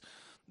this.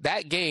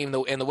 That game,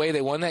 and the way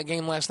they won that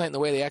game last night and the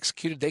way they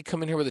executed, they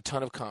come in here with a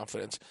ton of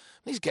confidence.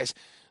 These guys,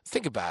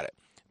 think about it.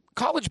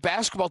 college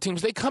basketball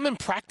teams, they come and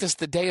practice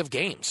the day of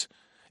games.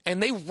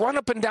 And they run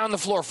up and down the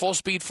floor full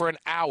speed for an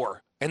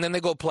hour, and then they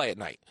go play at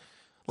night.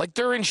 Like,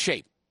 they're in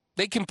shape.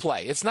 They can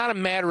play. It's not a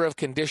matter of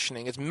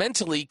conditioning. It's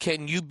mentally,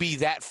 can you be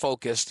that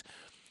focused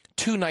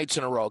 2 nights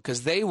in a row?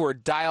 Because they were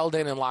dialed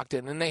in and locked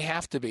in, and they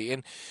have to be.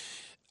 And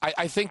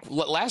I think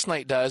what last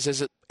night does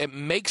is it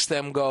makes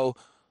them go,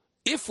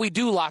 if we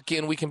do lock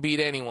in, we can beat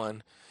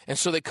anyone. And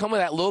so they come with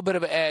that little bit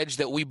of an edge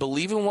that we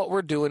believe in what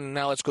we're doing, and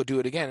now let's go do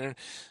it again. And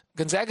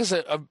Gonzaga's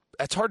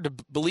it's hard to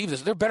believe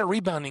this. They're a better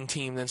rebounding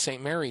team than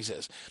St. Mary's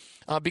is.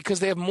 Because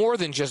they have more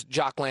than just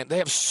Jock Land. They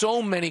have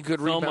so many good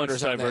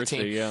rebounders on that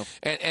team. Yeah.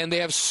 And they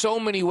have so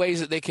many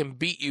ways that they can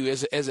beat you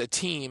as a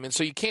team. And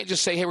so you can't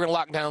just say, hey, we're going to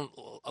lock down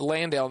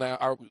Landale now.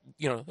 Or,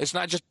 it's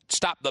not just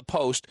stop the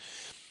post.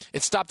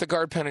 It's stop the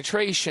guard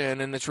penetration,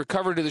 and it's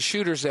recover to the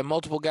shooters. They have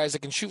multiple guys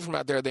that can shoot from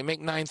out there. They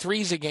make 9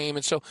 threes a game.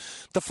 And so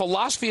the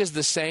philosophy is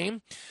the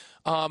same,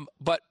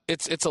 but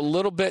it's a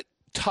little bit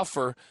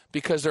tougher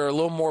because they're a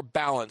little more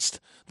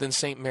balanced than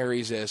St.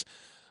 Mary's is.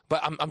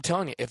 But I'm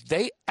telling you, if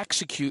they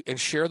execute and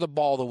share the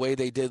ball the way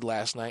they did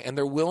last night, and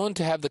they're willing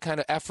to have the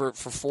kind of effort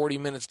for 40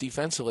 minutes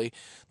defensively,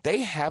 they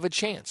have a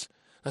chance.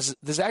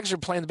 The Zags are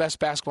playing the best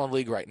basketball in the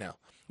league right now.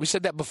 We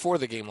said that before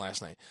the game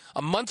last night.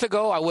 A month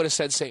ago, I would have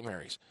said St.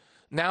 Mary's.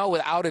 Now,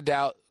 without a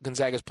doubt,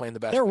 Gonzaga's playing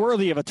the best. They're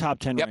worthy of a top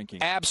 10 yep,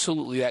 ranking.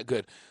 Absolutely that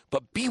good.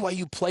 But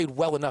BYU played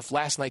well enough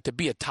last night to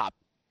be a top.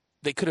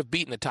 They could have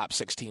beaten a top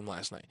 6 team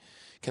last night.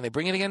 Can they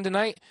bring it again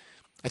tonight?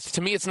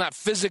 To me, it's not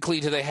physically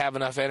do they have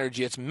enough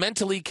energy. It's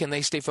mentally, can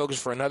they stay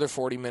focused for another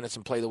 40 minutes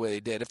and play the way they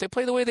did? If they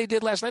play the way they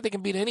did last night, they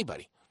can beat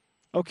anybody.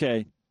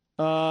 Okay.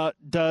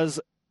 Does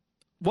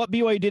what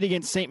BYU did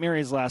against St.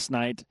 Mary's last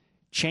night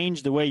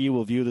change the way you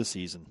will view the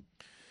season,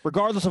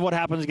 regardless of what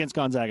happens against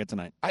Gonzaga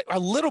tonight? A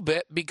little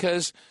bit,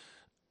 because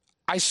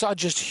I saw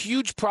just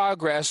huge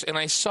progress, and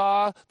I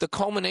saw the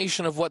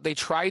culmination of what they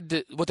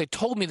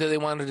told me that they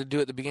wanted to do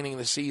at the beginning of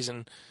the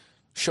season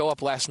show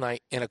up last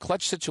night in a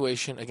clutch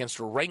situation against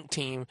a ranked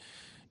team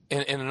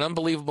in an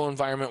unbelievable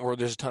environment where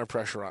there's a ton of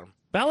pressure on them.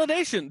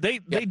 Validation. They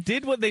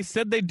did what they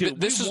said they'd do.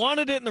 We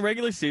wanted it in the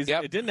regular season.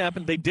 Yep. It didn't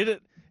happen. They did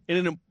it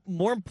in a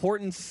more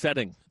important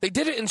setting. They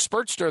did it in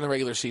spurts during the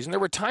regular season. There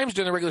were times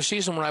during the regular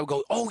season when I would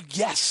go, oh,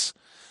 yes,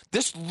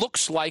 this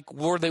looks like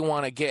where they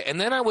want to get.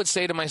 And then I would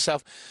say to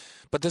myself,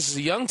 but this is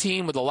a young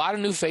team with a lot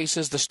of new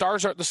faces. The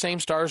stars aren't the same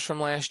stars from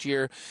last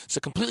year. It's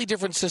a completely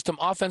different system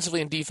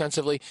offensively and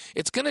defensively.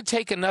 It's going to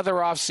take another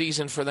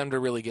offseason for them to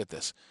really get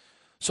this.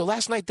 So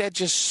last night, that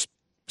just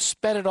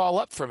sped it all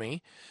up for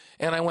me.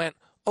 And I went,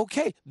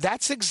 okay,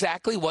 that's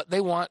exactly what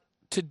they want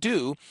to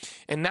do.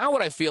 And now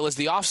what I feel is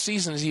the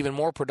offseason is even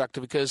more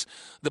productive because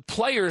the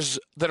players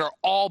that are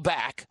all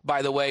back,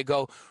 by the way,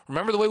 go,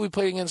 remember the way we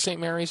played against St.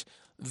 Mary's?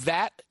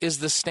 That is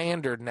the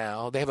standard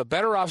now. They have a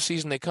better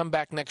offseason. They come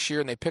back next year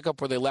and they pick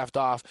up where they left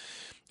off.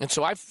 And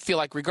so I feel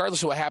like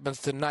regardless of what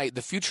happens tonight,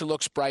 the future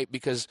looks bright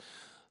because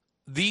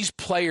these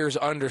players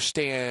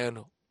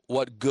understand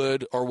what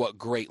good or what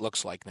great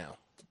looks like now.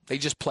 They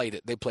just played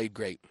it. They played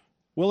great.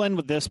 We'll end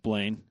with this,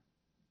 Blaine.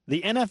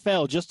 The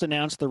NFL just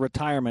announced the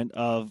retirement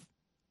of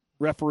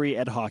referee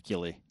Ed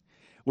Hockley,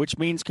 which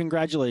means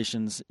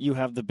congratulations, you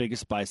have the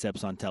biggest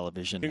biceps on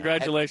television.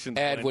 Congratulations,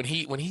 Ed. When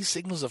he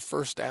signals a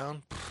first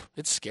down,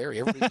 it's scary.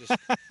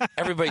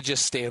 Everybody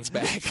just stands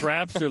back.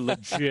 Traps are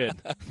legit.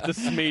 This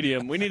is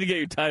medium. We need to get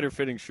you tighter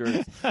fitting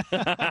shirts.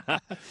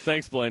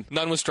 Thanks, Blaine.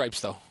 None with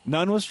stripes, though.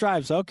 None with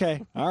stripes.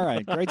 Okay. All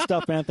right. Great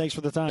stuff, man. Thanks for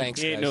the time. Thanks,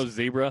 He ain't guys. no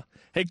zebra.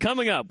 Hey,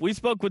 coming up, we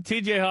spoke with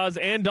TJ Haws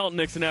and Dalton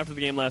Nixon after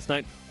the game last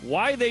night.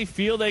 Why they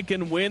feel they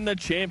can win the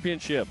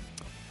championship.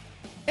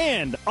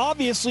 And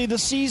obviously the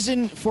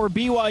season for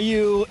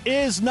BYU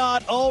is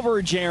not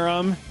over,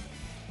 Jerem.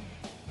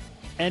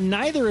 And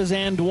neither is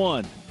And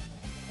One.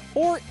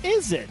 Or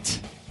is it?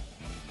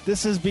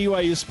 This is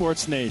BYU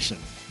Sports Nation.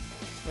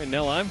 Wait,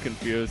 no, I'm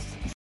confused.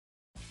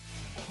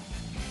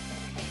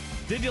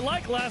 Did you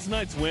like last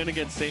night's win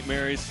against St.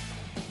 Mary's?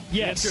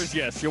 Yes. The answer is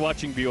yes. You're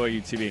watching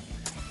BYU TV.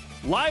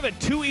 Live at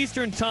 2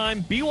 Eastern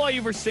Time,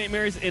 BYU versus St.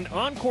 Mary's, an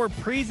encore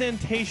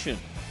presentation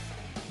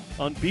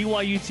on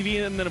BYU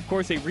TV, and then, of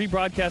course, a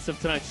rebroadcast of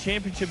tonight's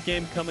championship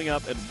game coming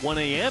up at 1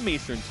 a.m.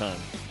 Eastern Time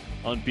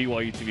on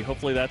BYU TV.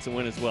 Hopefully that's a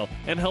win as well.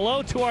 And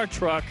hello to our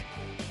truck,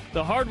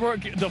 the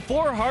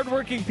 4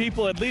 hardworking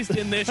people, at least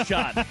in this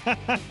shot.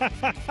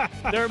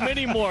 There are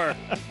many more,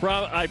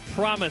 I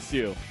promise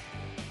you.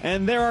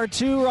 And there are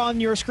 2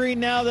 on your screen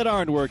now that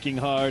aren't working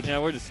hard. Yeah,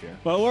 we're just here.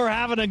 But we're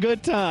having a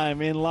good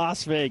time in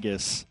Las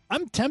Vegas.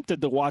 I'm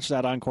tempted to watch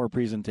that encore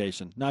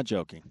presentation. Not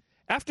joking.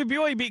 After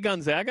BYU beat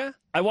Gonzaga,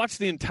 I watched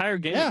the entire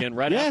game again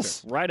right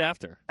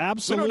after.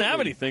 Absolutely. We don't have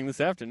anything this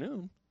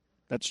afternoon.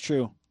 That's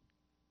true.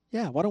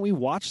 Yeah, why don't we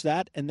watch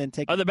that and then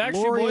take Are the Backstreet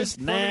glorious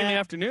Boys performing in the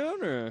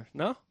afternoon or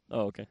no?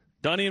 Oh, okay.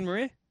 Donnie and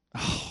Marie?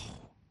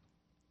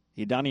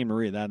 Yeah, Donnie and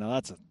Marie,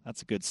 that's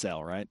a good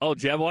sell, right? Oh,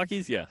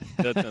 Jabberwockies? Yeah,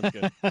 that sounds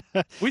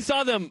good. We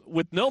saw them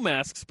with no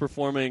masks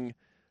performing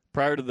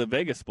prior to the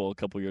Vegas Bowl a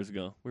couple years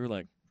ago. We were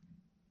like,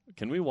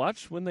 can we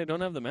watch when they don't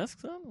have the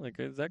masks on? Like,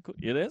 is that cool?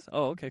 It is?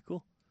 Oh, okay,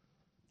 cool.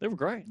 They were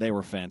great. They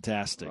were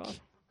fantastic. Wow.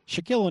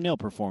 Shaquille O'Neal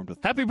performed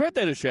with them. Happy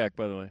birthday to Shaq,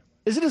 by the way.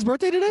 Is it his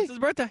birthday today? It's his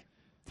birthday.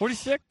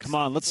 46. Come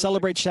on, let's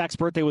celebrate Shaq's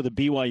birthday with a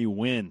BYU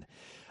win.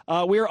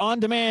 We're on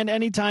demand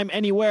anytime,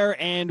 anywhere,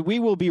 and we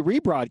will be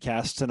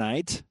rebroadcast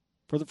tonight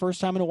for the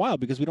first time in a while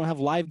because we don't have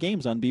live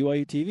games on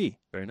BYU TV.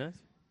 Very nice.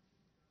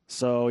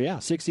 So,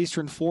 6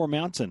 Eastern, 4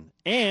 Mountain.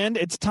 And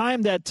it's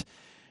time that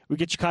we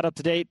get you caught up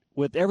to date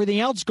with everything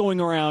else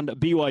going around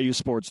BYU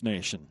Sports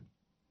Nation.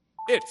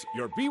 It's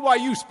your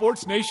BYU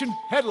Sports Nation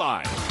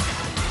headline.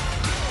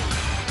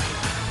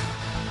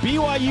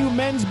 BYU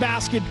men's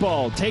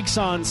basketball takes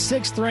on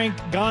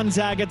 6th-ranked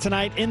Gonzaga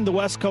tonight in the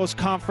West Coast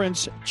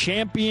Conference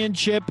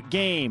Championship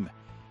game.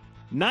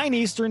 9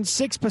 Eastern,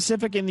 6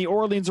 Pacific in the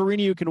Orleans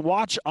Arena. You can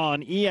watch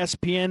on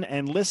ESPN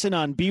and listen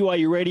on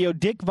BYU Radio.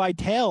 Dick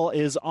Vitale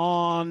is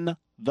on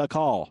the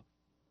call.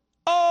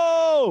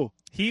 Oh!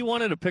 He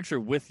wanted a picture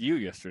with you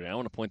yesterday. I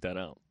want to point that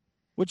out.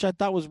 Which I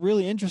thought was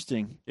really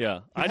interesting.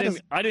 Yeah. I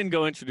didn't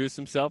go introduce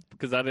himself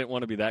because I didn't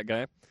want to be that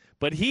guy.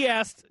 But he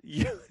asked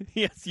you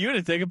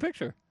to take a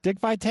picture. Dick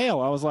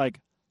Vitale. I was like,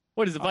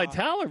 what is it,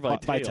 Vitale or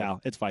Vitale?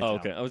 Vitale. It's Vitale. Oh,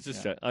 okay.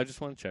 I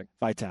just want to check.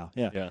 Vitale.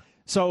 Yeah. Yeah.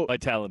 So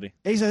Vitality.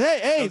 He says,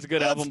 "Hey, that was a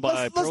good album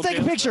by let's take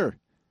a picture."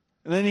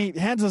 And then he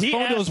hands his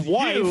phone to his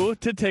wife. You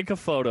to take a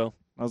photo.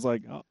 I was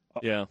like,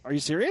 "Yeah, are you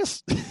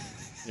serious?"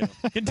 Yeah.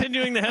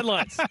 Continuing the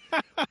headlines.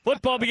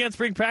 Football began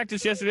spring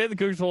practice yesterday. The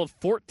Cougars will hold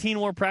 14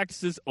 more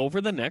practices over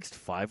the next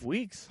 5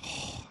 weeks.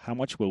 How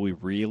much will we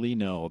really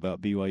know about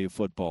BYU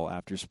football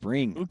after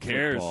spring? Who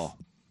cares? Football?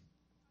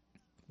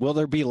 Will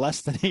there be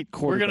less than 8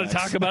 quarterbacks? We're going to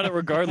talk about it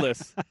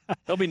regardless.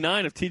 There'll be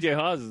 9 if TJ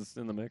Haws is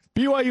in the mix.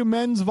 BYU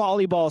men's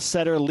volleyball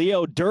setter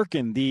Leo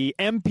Durkin, the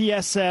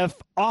MPSF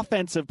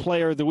Offensive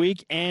Player of the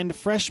Week, and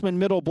freshman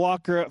middle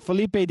blocker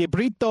Felipe de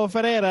Brito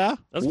Ferreira.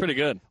 That's pretty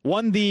good.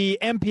 Won the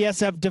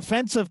MPSF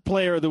Defensive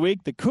Player of the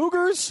Week. The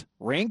Cougars,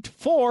 ranked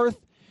 4th,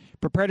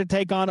 prepare to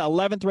take on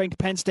 11th-ranked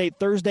Penn State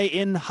Thursday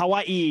in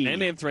Hawaii.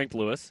 And 8th-ranked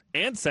Lewis.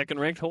 And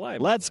 2nd-ranked Hawaii.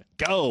 Let's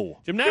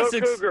go.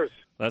 Gymnastics. Go Cougars.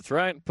 That's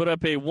right. Put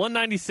up a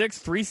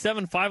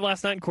 196-375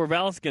 last night in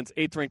Corvallis against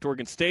 8th-ranked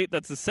Oregon State.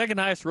 That's the second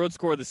highest road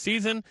score of the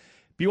season.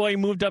 BYU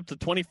moved up to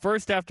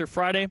 21st after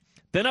Friday,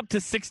 then up to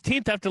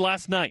 16th after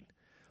last night.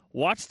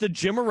 Watch the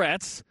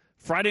Gymarettes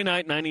Friday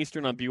night, 9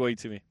 Eastern on BYU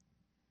TV.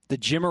 The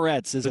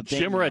Gymarettes is a thing.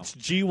 The Gymarettes,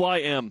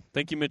 G-Y-M.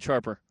 Thank you, Mitch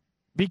Harper.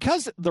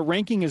 Because the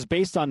ranking is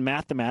based on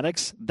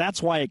mathematics,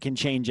 that's why it can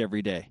change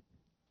every day.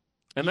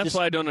 And that's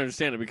why I don't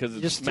understand it, because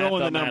it's just throw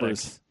in the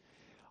numbers.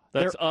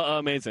 That's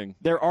amazing.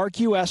 Their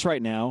RQS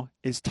right now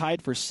is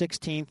tied for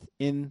 16th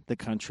in the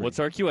country. What's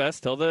RQS?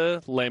 Tell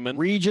the layman.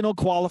 Regional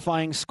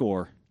qualifying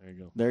score. There you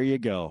go. There you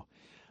go.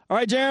 All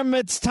right, Jeremy,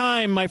 it's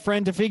time, my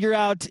friend, to figure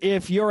out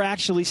if you're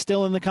actually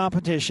still in the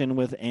competition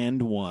with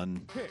And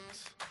One.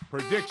 Picks,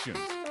 predictions,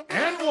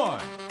 and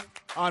one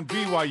on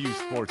BYU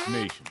Sports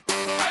Nation.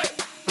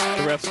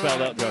 The ref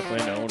spelled out Jock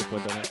Lando. I want to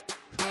point that out.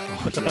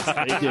 Yes,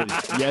 they did.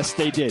 Yes,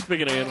 they did.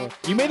 Speaking of And One.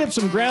 You made up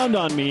some ground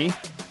on me.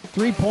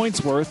 3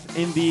 points worth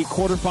in the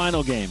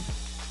quarterfinal game.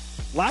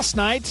 Last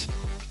night,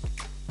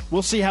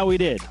 we'll see how we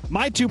did.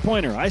 My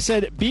 2-pointer, I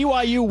said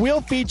BYU will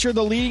feature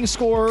the leading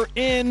scorer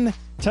in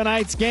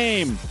tonight's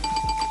game.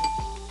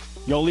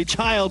 Yoli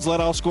Childs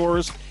led all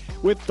scorers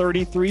with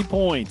 33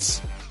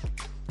 points.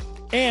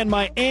 And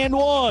my And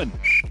One,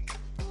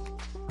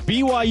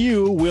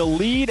 BYU will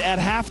lead at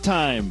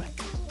halftime.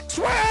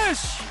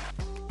 Swish!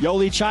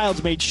 Yoli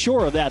Childs made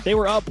sure of that. They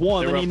were up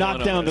 1, and he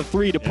knocked down the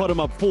 3 to put them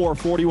up 4,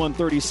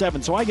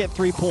 41-37. So I get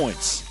 3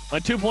 points.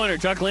 My 2-pointer,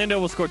 Jock Lando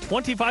will score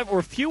 25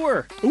 or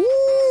fewer.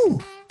 Ooh!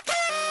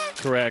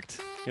 Correct.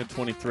 He had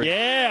 23.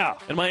 Yeah!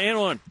 And my And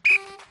One.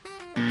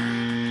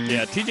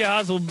 Yeah, TJ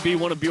Haws will be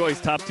one of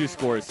BYU's top 2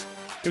 scorers.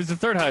 He was the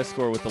 3rd highest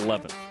scorer with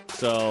 11.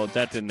 So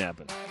that didn't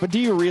happen. But do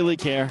you really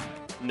care?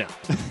 No.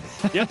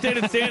 The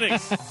updated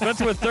standings.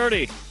 Spencer with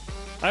 30.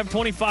 I have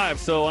 25,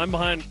 so I'm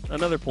behind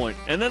another point.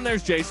 And then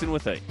there's Jason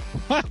with 8.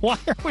 Why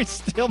are we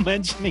still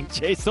mentioning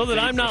Jason? So that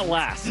I'm not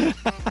last.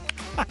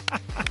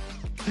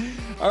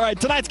 All right,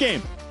 tonight's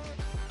game.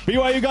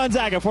 BYU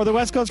Gonzaga for the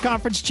West Coast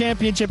Conference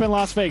Championship in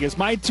Las Vegas.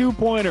 My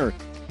 2-pointer.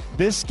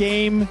 This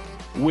game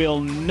will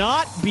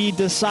not be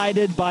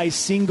decided by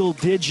single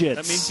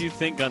digits. That means you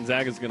think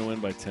Gonzaga's going to win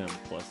by 10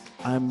 plus.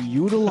 I'm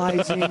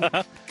utilizing...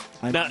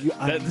 I'm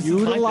this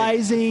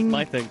utilizing... is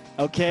my thing.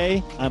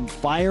 Okay? I'm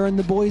firing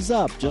the boys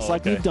up, just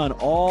like we've done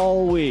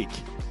all week.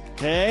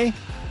 Okay?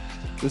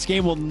 This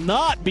game will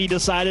not be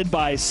decided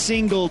by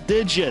single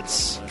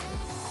digits.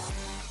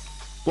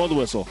 Blow the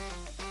whistle.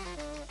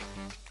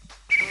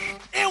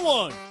 And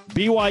one!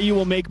 BYU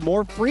will make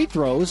more free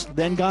throws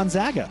than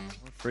Gonzaga.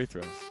 Free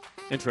throws.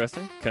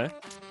 Interesting. Okay.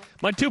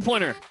 My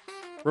 2-pointer.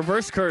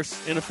 Reverse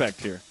curse in effect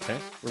here. Okay.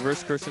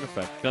 Reverse curse in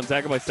effect.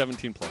 Gonzaga by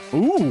 17 plus.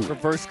 Ooh.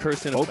 Reverse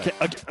curse in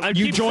effect. Okay.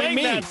 You join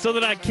me. That so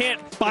that I can't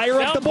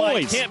fire up the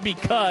boys. Can't be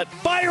cut.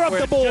 Fire up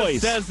the boys.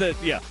 It just says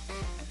that, yeah.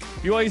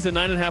 BYU's a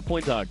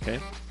 9.5-point dog, okay?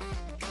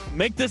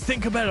 Make this thing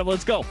competitive.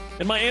 Let's go.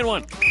 And my And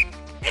One.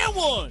 And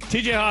One.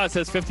 TJ Haws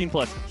has 15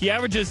 plus. He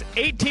averages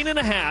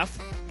 18.5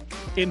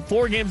 in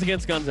 4 games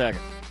against Gonzaga.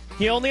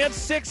 He only had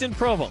 6 in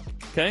Provo,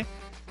 okay?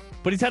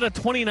 But he's had a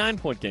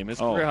 29-point game. His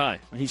career high.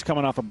 He's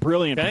coming off a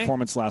brilliant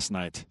performance last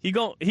night. He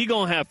going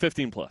to have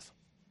 15+.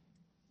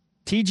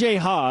 TJ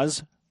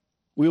Haws,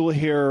 we will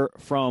hear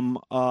from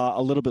a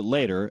little bit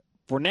later.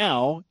 For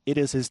now, it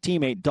is his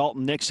teammate,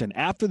 Dalton Nixon.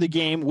 After the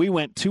game, we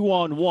went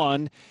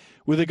 2-on-1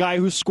 with a guy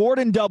who scored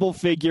in double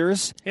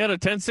figures. He had a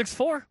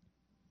 10-6-4.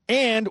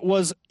 And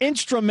was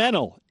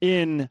instrumental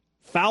in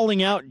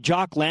fouling out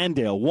Jock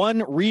Landale.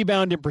 One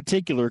rebound in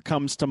particular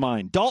comes to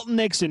mind. Dalton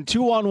Nixon,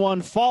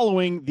 2-on-1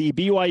 following the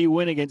BYU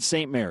win against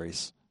St.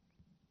 Mary's.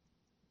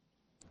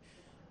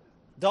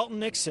 Dalton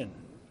Nixon,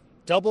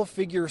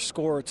 double-figure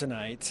scorer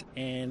tonight,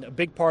 and a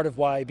big part of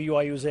why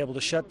BYU was able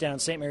to shut down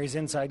St. Mary's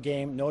inside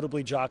game,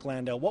 notably Jock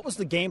Landale. What was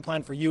the game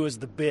plan for you as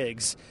the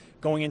bigs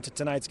going into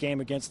tonight's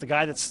game against the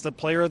guy that's the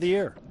player of the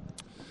year?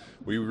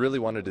 We really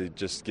wanted to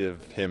just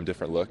give him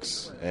different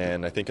looks,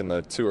 and I think in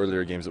the 2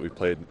 earlier games that we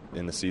played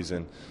in the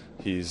season,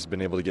 he's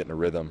been able to get in a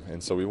rhythm,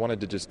 and so we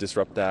wanted to just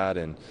disrupt that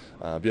and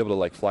be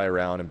able to fly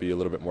around and be a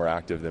little bit more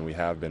active than we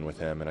have been with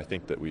him, and I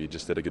think that we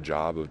just did a good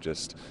job of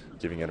just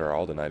giving it our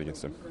all tonight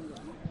against him.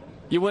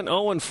 You went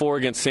 0-4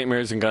 against St.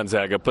 Mary's and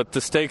Gonzaga, but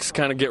the stakes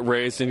kind of get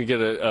raised and you get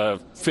a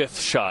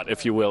 5th shot,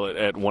 if you will,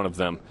 at one of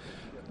them.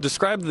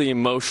 Describe the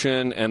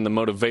emotion and the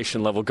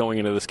motivation level going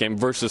into this game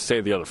versus,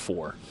 say, the other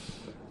 4.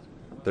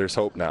 There's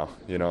hope now,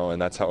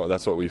 and that's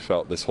what we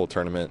felt this whole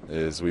tournament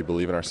is. We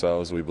believe in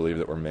ourselves. We believe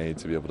that we're made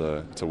to be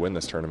able to win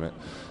this tournament,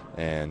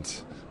 and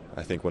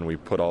I think when we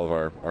put all of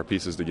our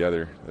pieces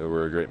together,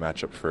 we're a great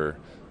matchup for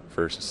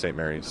St.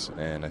 Mary's,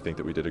 and I think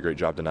that we did a great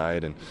job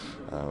tonight, and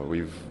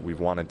we've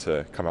wanted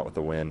to come out with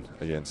a win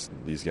against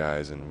these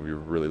guys, and we're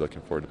really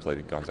looking forward to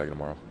playing Gonzaga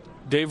tomorrow.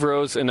 Dave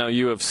Rose, and now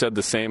you have said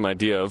the same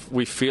idea of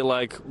we feel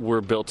like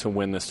we're built to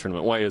win this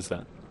tournament. Why is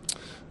that?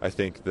 I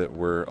think that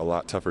we're a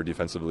lot tougher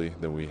defensively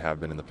than we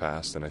have been in the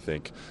past, and I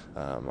think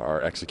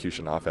our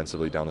execution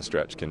offensively down the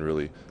stretch can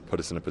really put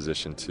us in a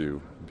position to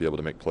be able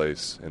to make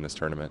plays in this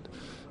tournament.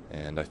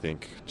 And I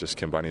think just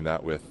combining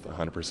that with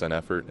 100%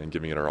 effort and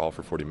giving it our all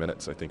for 40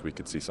 minutes, I think we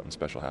could see something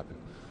special happen.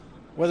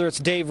 Whether it's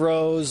Dave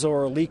Rose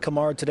or Lee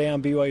Kamard today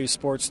on BYU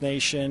Sports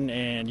Nation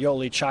and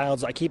Yoli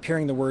Childs, I keep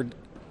hearing the word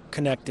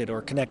connected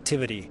or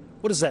connectivity.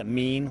 What does that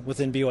mean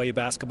within BYU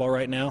basketball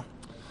right now?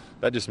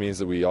 That just means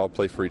that we all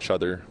play for each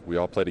other. We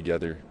all play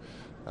together.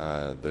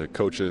 The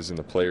coaches and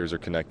the players are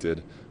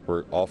connected.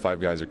 All 5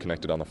 guys are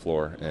connected on the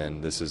floor,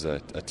 and this is a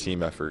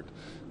team effort.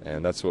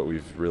 And that's what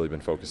we've really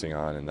been focusing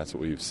on, and that's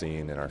what we've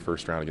seen in our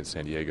first round against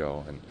San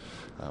Diego.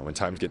 And when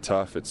times get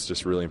tough, it's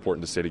just really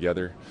important to stay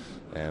together.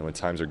 And when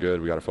times are good,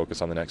 we got to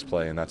focus on the next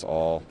play, and that's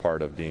all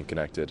part of being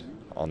connected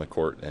on the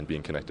court and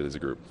being connected as a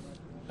group.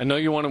 I know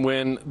you want to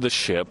win the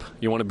ship,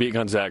 you want to beat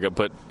Gonzaga,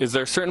 but is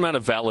there a certain amount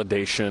of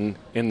validation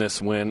in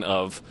this win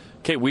of,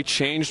 okay, we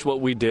changed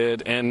what we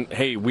did, and,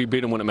 hey, we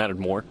beat them when it mattered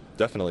more?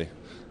 Definitely.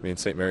 I mean,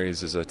 St.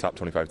 Mary's is a top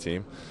 25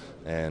 team,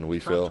 and we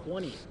feel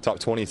top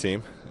 20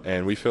 team,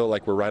 and we feel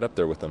like we're right up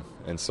there with them.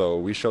 And so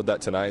we showed that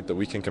tonight, that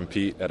we can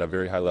compete at a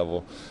very high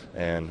level,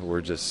 and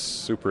we're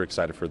just super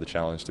excited for the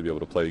challenge to be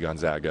able to play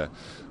Gonzaga,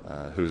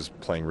 who's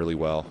playing really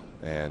well,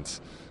 and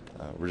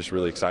we're just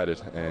really excited,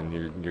 and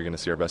you're going to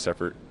see our best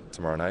effort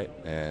tomorrow night,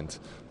 and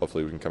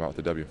hopefully we can come out with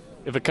a W.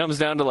 If it comes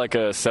down to like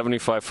a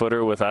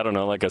 75-footer with, I don't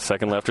know, like a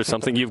second left or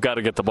something, you've got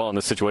to get the ball in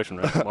this situation,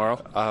 right,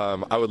 tomorrow?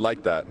 I would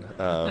like that.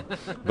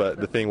 But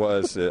the thing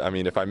was, I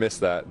mean, if I miss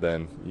that,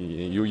 then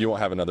you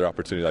won't have another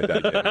opportunity like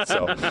that again.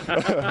 So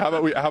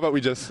how about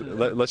we just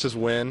let's just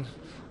win.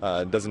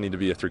 It doesn't need to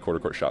be a three-quarter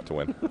court shot to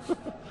win.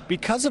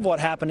 Because of what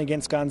happened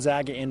against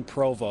Gonzaga in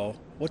Provo,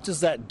 what does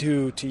that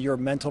do to your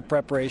mental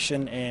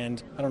preparation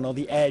and, I don't know,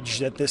 the edge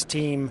that this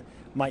team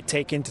might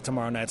take into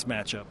tomorrow night's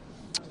matchup?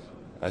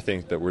 I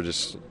think that we're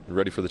just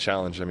ready for the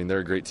challenge. I mean, they're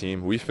a great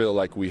team. We feel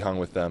like we hung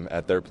with them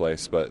at their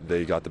place, but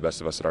they got the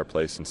best of us at our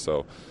place. And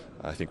so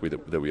I think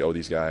that we owe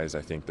these guys.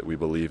 I think that we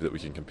believe that we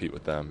can compete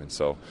with them. And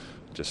so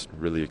just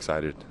really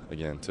excited,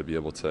 again, to be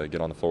able to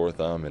get on the floor with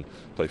them and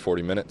play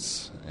 40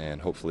 minutes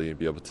and hopefully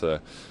be able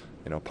to,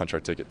 punch our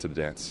ticket to the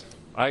dance.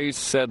 I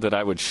said that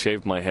I would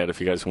shave my head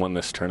if you guys won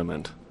this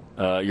tournament.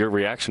 Your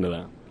reaction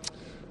to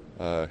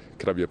that?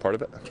 Could I be a part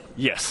of it?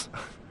 Yes.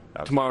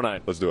 Tomorrow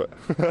night. Let's do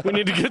it. We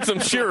need to get some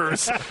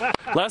shearers.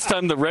 Last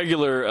time the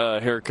regular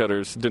hair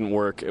cutters didn't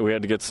work. We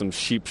had to get some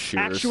sheep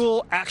shears.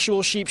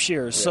 Actual sheep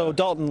shears. Yeah. So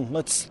Dalton,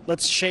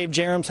 let's shave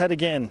Jerem's head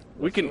again.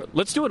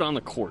 Let's do it on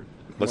the court.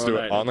 Let's do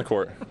it on the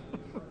court.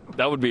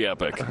 That would be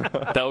epic.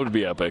 That would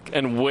be epic.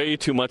 And way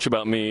too much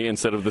about me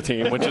instead of the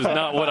team, which is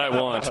not what I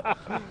want.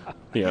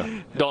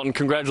 Yeah. Dalton,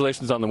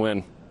 congratulations on the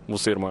win. We'll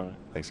see you tomorrow night.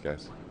 Thanks,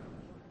 guys.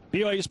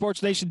 BYU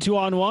Sports Nation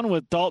 2-on-1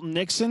 with Dalton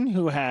Nixon,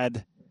 who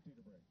had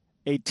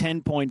a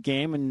 10-point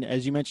game, and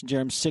as you mentioned,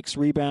 Jerem, 6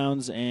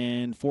 rebounds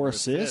and 4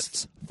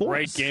 assists.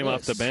 Great game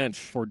off the bench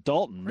for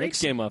Dalton. Great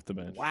game off the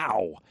bench.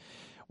 Wow.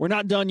 We're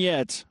not done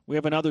yet. We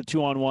have another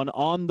 2-on-1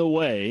 on the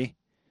way.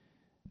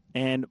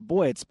 And,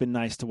 boy, it's been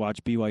nice to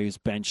watch BYU's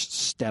bench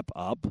step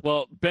up.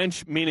 Well,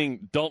 bench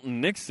meaning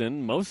Dalton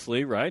Nixon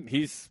mostly, right?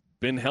 He's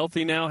been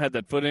healthy now, had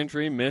that foot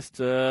injury, missed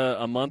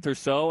a month or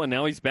so, and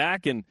now he's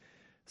back and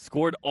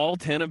scored all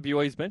 10 of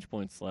BYU's bench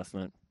points last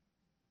night.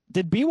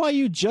 Did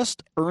BYU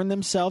just earn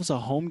themselves a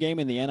home game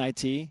in the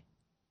NIT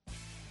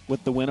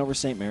with the win over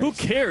St. Mary's? Who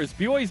cares?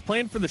 BYU's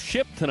playing for the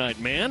ship tonight,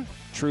 man.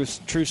 True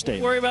statement.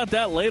 We'll worry about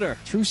that later.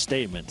 True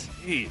statement.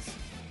 Jeez.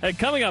 Hey,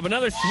 coming up,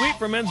 another sweep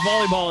for men's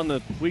volleyball in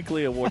the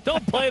weekly award.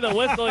 Don't play the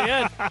whistle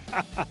yet.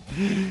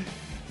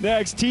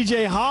 Next,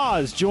 TJ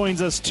Haws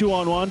joins us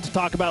 2-on-1 to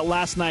talk about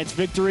last night's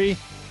victory.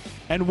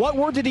 And what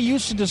word did he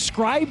use to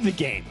describe the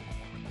game?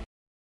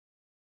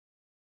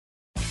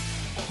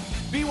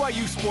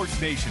 BYU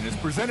Sports Nation is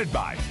presented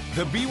by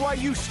the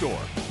BYU Store,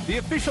 the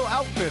official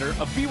outfitter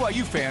of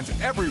BYU fans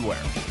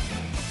everywhere.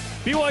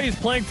 BYU is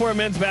playing for a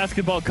men's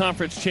basketball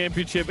conference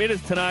championship. It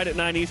is tonight at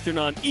 9 Eastern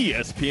on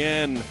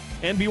ESPN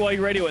and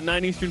BYU Radio at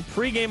 9 Eastern.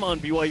 Pregame on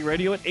BYU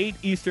Radio at 8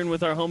 Eastern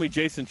with our homie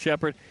Jason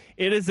Shepard.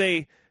 It is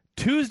a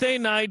Tuesday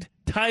night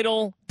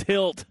title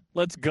tilt.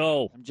 Let's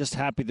go. I'm just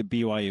happy that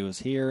BYU is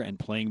here and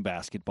playing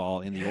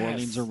basketball in the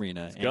Orleans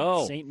Arena. Let's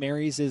go. St.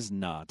 Mary's is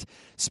not.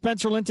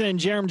 Spencer Linton and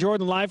Jerem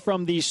Jordan live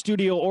from the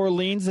Studio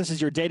Orleans. This is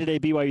your day-to-day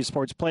BYU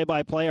Sports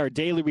play-by-play. Our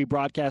daily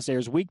rebroadcast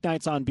airs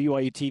weeknights on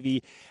BYU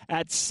TV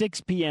at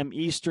 6 p.m.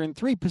 Eastern,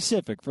 3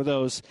 Pacific for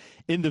those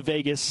in the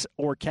Vegas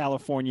or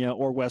California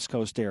or West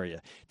Coast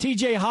area.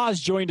 TJ Haws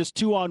joined us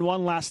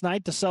 2-on-1 last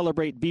night to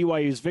celebrate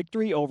BYU's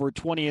victory over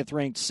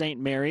 20th-ranked St.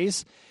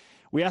 Mary's.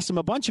 We asked him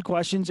a bunch of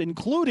questions,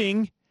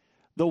 including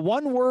the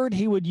one word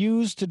he would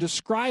use to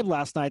describe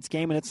last night's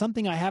game, and it's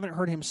something I haven't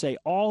heard him say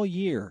all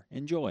year.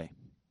 Enjoy.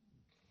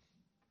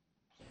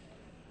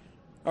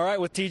 All right,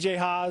 with TJ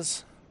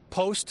Haws,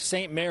 post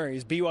St.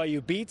 Mary's,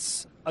 BYU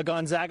beats a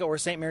Gonzaga or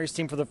St. Mary's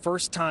team for the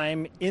first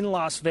time in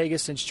Las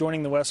Vegas since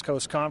joining the West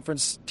Coast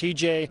Conference.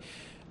 TJ,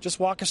 just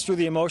walk us through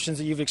the emotions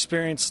that you've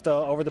experienced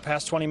over the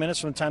past 20 minutes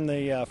from the time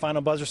the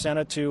final buzzer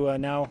sounded to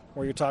now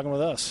where you're talking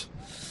with us.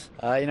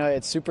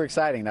 It's super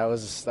exciting. That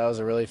was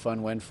a really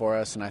fun win for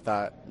us, and I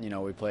thought,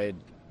 we played,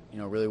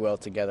 really well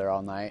together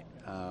all night.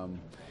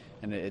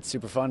 And it's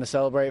super fun to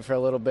celebrate for a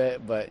little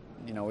bit, but,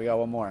 we got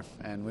one more,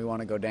 and we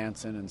want to go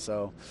dancing, and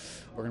so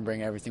we're going to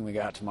bring everything we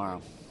got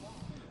tomorrow.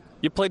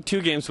 You played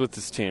 2 games with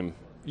this team.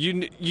 You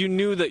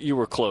knew that you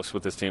were close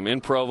with this team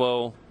in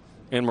Provo,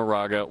 in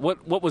Moraga.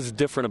 What was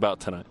different about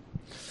tonight?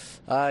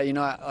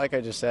 Like I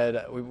just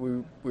said, we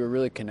were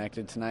really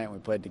connected tonight, and we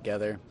played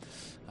together.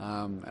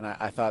 And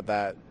I thought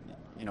that,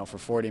 for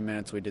 40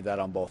 minutes we did that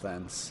on both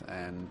ends.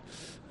 And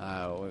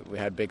we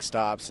had big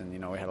stops, and,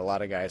 we had a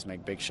lot of guys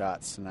make big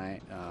shots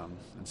tonight.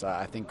 And so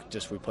I think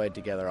just we played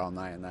together all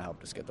night, and that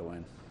helped us get the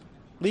win.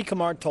 Lee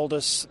Camard told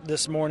us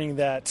this morning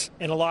that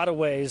in a lot of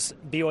ways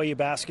BYU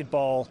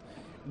basketball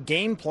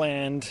game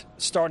planned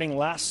starting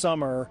last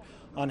summer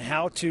on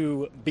how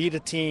to beat a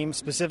team,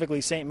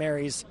 specifically St.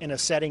 Mary's, in a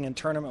setting and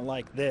tournament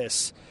like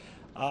this.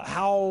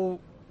 How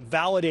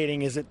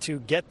validating is it to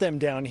get them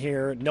down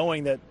here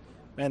knowing that,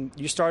 and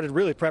you started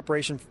really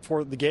preparation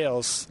for the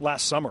Gales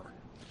last summer?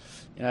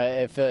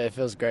 It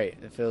feels great.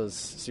 It feels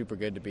super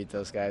good to beat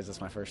those guys. That's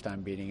my first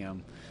time beating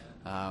them.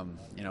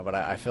 But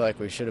I feel like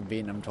we should have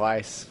beaten them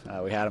twice.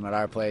 We had them at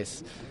our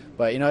place.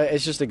 But,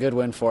 it's just a good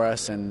win for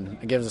us, and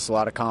it gives us a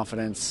lot of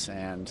confidence,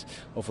 and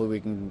hopefully we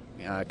can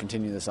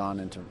continue this on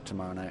into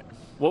tomorrow night.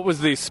 What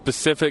was the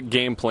specific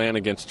game plan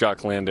against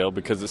Jock Landale?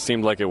 Because it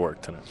seemed like it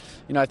worked tonight.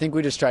 I think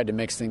we just tried to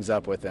mix things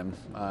up with him.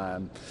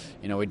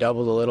 We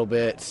doubled a little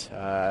bit.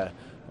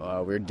 We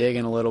were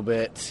digging a little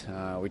bit.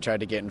 We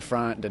tried to get in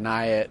front,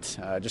 deny it.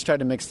 Just tried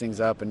to mix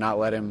things up and not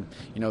let him,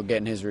 get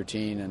in his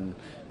routine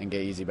and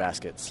get easy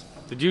baskets.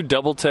 Did you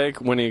double take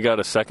when he got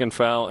a second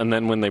foul, and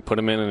then when they put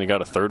him in and he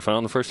got a third foul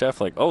in the first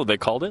half? Like, oh, they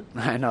called it?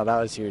 I know,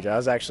 that was huge. I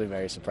was actually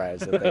very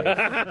surprised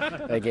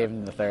that they gave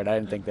him the third. I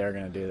didn't think they were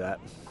going to do that.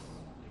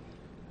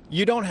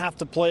 You don't have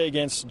to play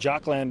against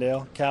Jock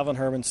Landale, Calvin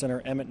Hermanson,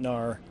 or Emmett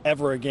Nahr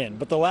ever again.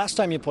 But the last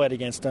time you played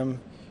against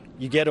them,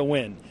 you get a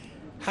win.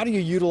 How do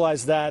you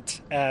utilize that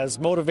as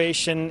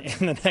motivation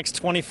in the next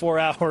 24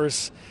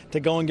 hours to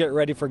go and get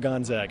ready for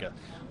Gonzaga?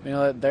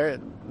 They're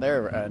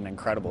an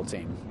incredible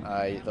team.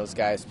 Those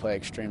guys play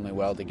extremely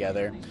well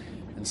together.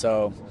 And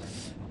so,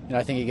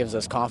 I think it gives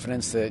us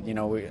confidence that,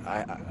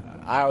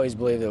 I always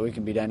believe that we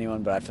can beat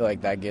anyone, but I feel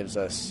like that gives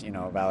us,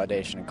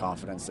 validation and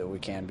confidence that we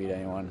can beat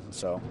anyone.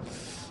 So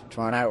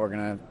tomorrow night we're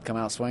going to come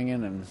out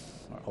swinging, and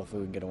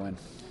hopefully we can get a win.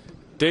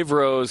 Dave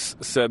Rose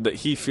said that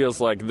he feels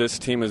like this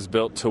team is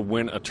built to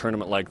win a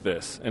tournament like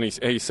this. And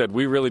he said,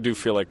 we really do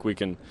feel like we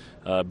can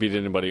beat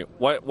anybody.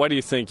 Why do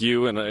you think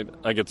you, and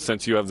I get the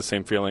sense you have the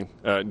same feeling,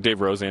 Dave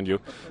Rose and you,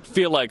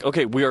 feel like,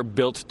 okay, we are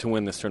built to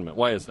win this tournament?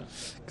 Why is that?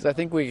 Because I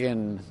think we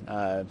can,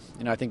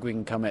 I think we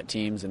can come at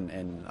teams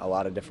in a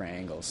lot of different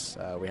angles.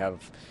 We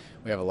have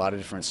a lot of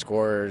different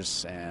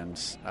scorers,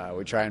 and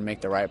we try and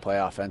make the right play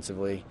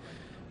offensively.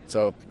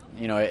 So,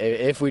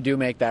 if we do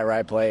make that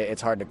right play,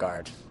 it's hard to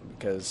guard,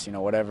 because,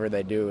 whatever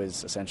they do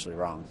is essentially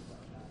wrong.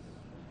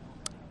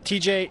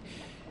 TJ,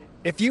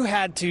 if you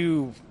had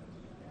to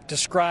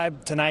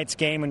describe tonight's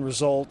game and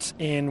result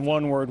in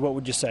one word, what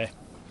would you say?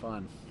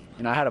 Fun.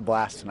 I had a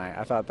blast tonight.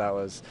 I thought that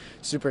was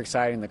super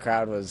exciting. The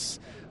crowd was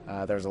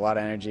there was a lot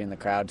of energy in the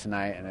crowd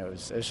tonight, and it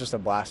was just a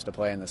blast to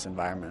play in this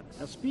environment.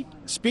 Now,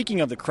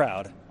 speaking of the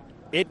crowd,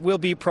 it will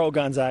be pro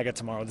Gonzaga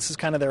tomorrow. This is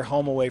kind of their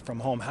home away from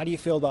home. How do you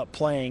feel about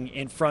playing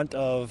in front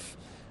of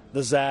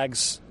the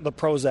Zags, the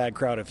pro Zag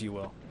crowd, if you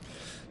will?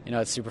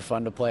 It's super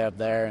fun to play up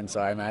there, and so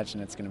I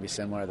imagine it's going to be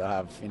similar. They'll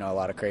have, a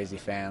lot of crazy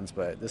fans,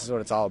 but this is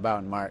what it's all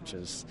about in March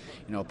is,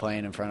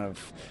 playing in front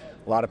of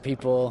a lot of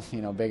people,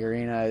 big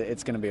arena.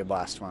 It's going to be a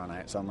blast tomorrow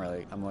night, so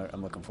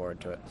I'm looking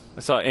forward to it.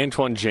 I saw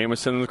Antoine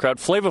Jameson in the crowd.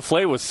 Flava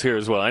Flav was here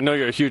as well. I know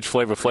you're a huge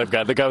Flava Flav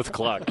guy, the guy with the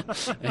clock.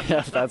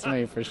 Yeah, that's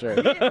me for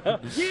sure.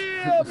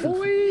 Yeah,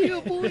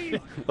 boy.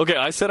 Okay,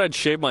 I said I'd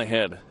shave my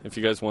head if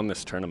you guys won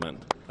this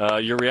tournament.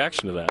 Your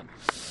reaction to that?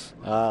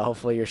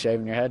 Hopefully you're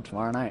shaving your head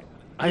tomorrow night.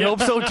 I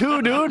hope so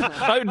too, dude.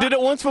 I did it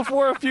once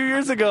before a few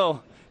years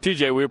ago.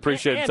 TJ, we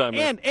appreciate the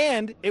time.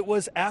 And it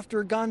was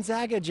after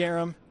Gonzaga,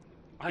 Jerem.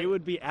 It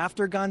would be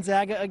after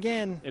Gonzaga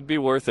again. It'd be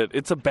worth it.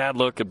 It's a bad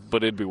look,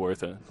 but it'd be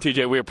worth it.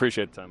 TJ, we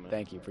appreciate the time, man.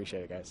 Thank you.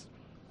 Appreciate it, guys.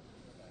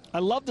 I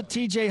love that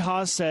TJ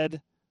Haws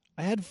said,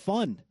 I had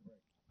fun.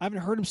 I haven't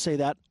heard him say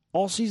that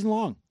all season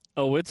long.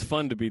 Oh, it's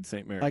fun to beat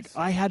St. Mary's. Like,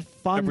 I had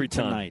fun every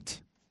time.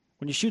 tonight.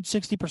 When you shoot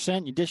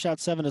 60%, you dish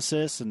out 7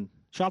 assists, and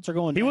shots are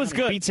going down. He was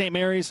good. Beat St.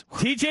 Mary's.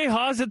 TJ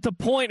Haws at the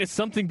point is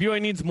something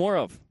BYU needs more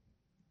of.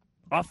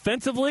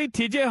 Offensively,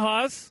 TJ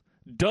Haws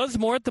does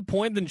more at the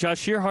point than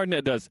Jahshire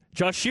Hardnett does.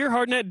 Jahshire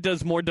Hardnett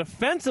does more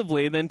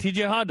defensively than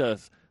TJ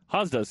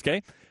Haws does,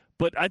 okay?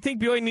 But I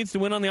think BYU needs to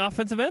win on the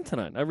offensive end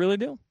tonight. I really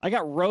do. I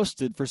got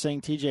roasted for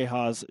saying TJ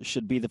Haws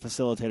should be the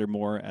facilitator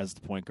more as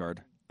the point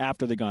guard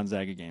after the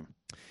Gonzaga game.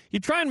 You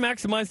try and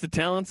maximize the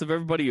talents of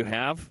everybody you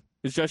have.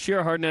 Is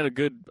Jahshire Hardnett a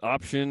good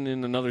option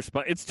in another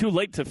spot? It's too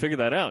late to figure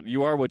that out.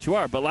 You are what you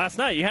are. But last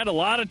night, you had a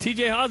lot of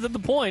TJ Haws at the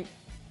point,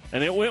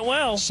 and it went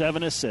well.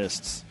 7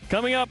 assists.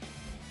 Coming up,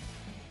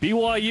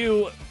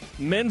 BYU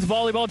men's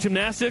volleyball,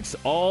 gymnastics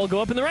all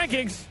go up in the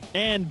rankings.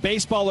 And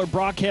baseballer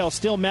Brock Hale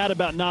still mad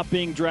about not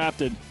being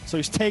drafted, so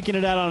he's taking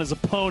it out on his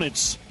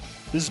opponents.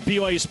 This is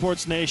BYU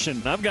Sports Nation.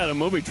 And I've got a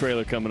movie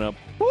trailer coming up.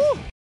 Woo!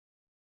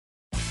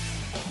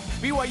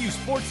 BYU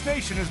Sports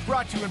Nation is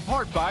brought to you in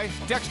part by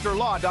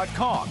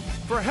DexterLaw.com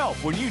for help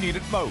when you need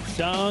it most.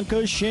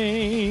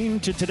 Dankeschön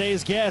to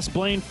today's guests,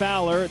 Blaine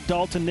Fowler,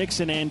 Dalton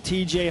Nixon, and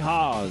TJ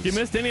Haws. If you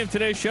missed any of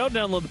today's show,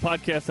 download the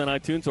podcast on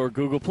iTunes or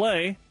Google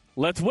Play.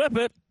 Let's whip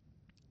it.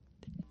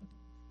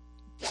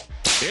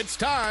 It's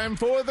time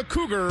for the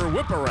Cougar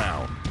Whip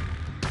Around.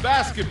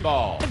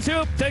 Basketball.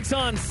 Hoop takes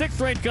on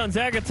 6th-ranked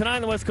Gonzaga tonight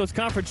in the West Coast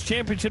Conference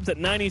Championships at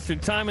 9 Eastern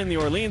Time in the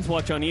Orleans.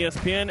 Watch on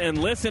ESPN and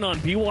listen on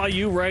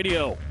BYU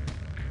Radio.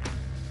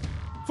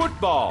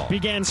 Football.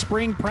 Began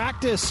spring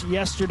practice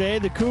yesterday.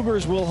 The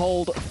Cougars will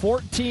hold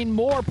 14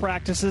 more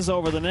practices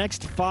over the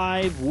next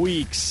 5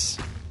 weeks.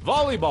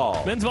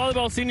 Volleyball. Men's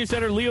volleyball senior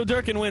setter Leo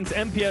Durkin wins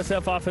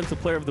MPSF Offensive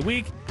Player of the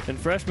Week, and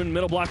freshman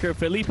middle blocker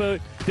Felipe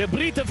de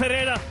Brito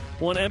Ferreira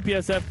won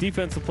MPSF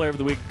Defensive Player of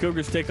the Week.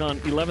 Cougars take on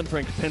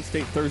 11th-ranked Penn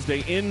State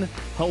Thursday in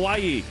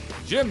Hawaii.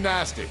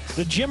 Gymnastics.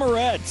 The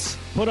Gymmerettes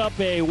put up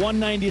a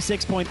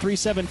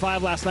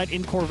 196.375 last night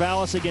in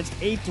Corvallis against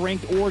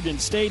 8th-ranked Oregon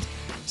State.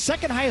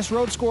 Second highest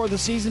road score of the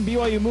season.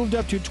 BYU moved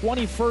up to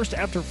 21st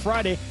after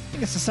Friday. I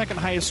think it's the second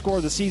highest score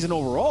of the season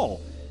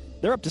overall.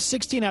 They're up to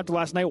 16 after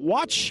last night.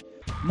 Watch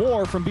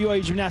more from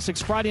BYU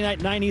Gymnastics Friday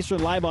night, 9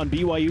 Eastern, live on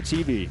BYU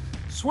TV.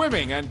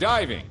 Swimming and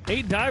diving.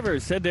 8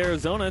 divers head to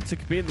Arizona to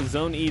compete in the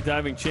Zone E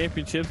Diving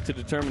Championships to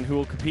determine who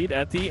will compete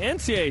at the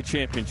NCAA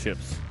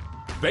Championships.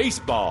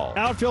 Baseball.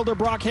 Outfielder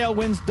Brock Hale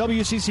wins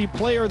WCC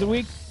Player of the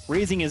Week,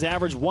 raising his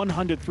average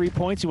 103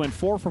 points. He went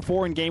 4 for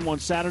 4 in Game 1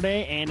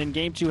 Saturday, and in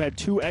Game 2 had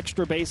 2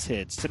 extra base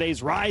hits.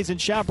 Today's Rise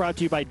and Shout brought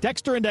to you by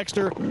Dexter &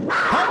 Dexter.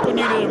 Help when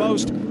you need it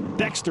most.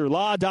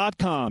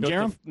 DexterLaw.com.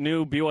 Jerem?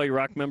 New BYU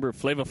Rock member,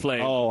 Flava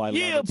Flav. Oh, I love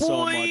it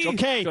so much.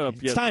 Okay,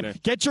 it's time.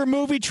 Get your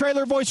movie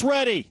trailer voice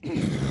ready.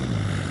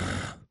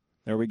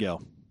 There we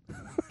go.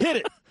 Hit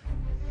it.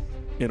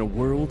 In a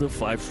world of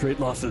 5 straight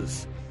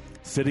losses,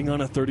 sitting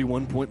on a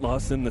 31-point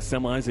loss in the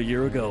semis a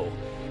year ago,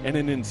 and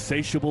an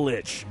insatiable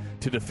itch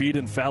to defeat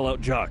and foul out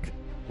Jock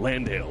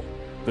Landale,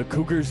 the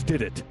Cougars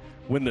did it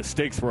when the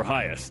stakes were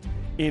highest.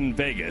 In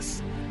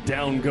Vegas,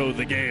 down go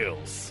the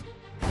Gales.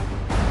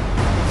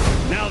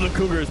 Now the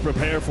Cougars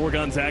prepare for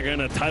Gonzaga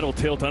in a title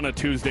tilt on a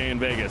Tuesday in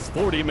Vegas.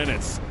 40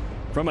 minutes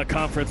from a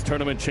conference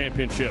tournament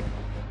championship.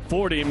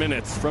 40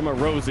 minutes from a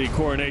rosy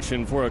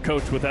coronation for a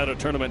coach without a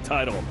tournament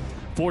title.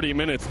 40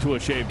 minutes to a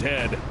shaved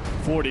head.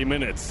 40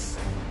 minutes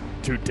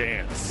to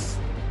dance.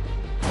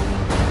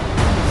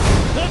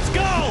 Let's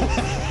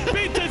go!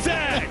 Beat the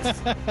Zags!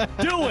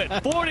 Do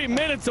it! 40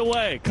 minutes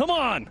away. Come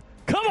on!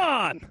 Come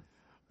on!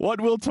 What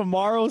will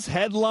tomorrow's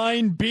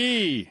headline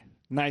be?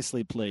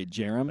 Nicely played,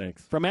 Jerem.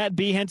 Thanks. From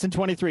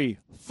 @BHenson23.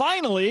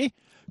 Finally,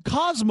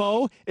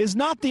 Cosmo is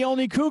not the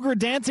only Cougar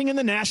dancing in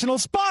the national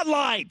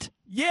spotlight.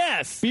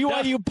 Yes!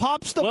 BYU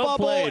pops the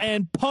bubble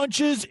and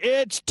punches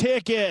its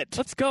ticket.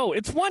 Let's go.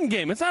 It's one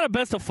game. It's not a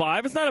best of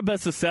 5. It's not a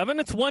best of 7.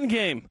 It's one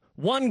game.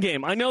 One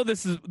game. I know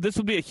this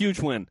would be a huge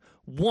win.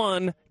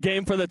 one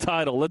game for the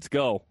title. Let's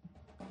go.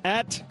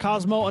 At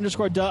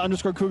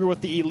Cosmo_Cougar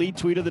with the elite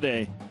tweet of the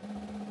day.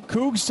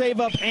 Cougs save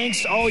up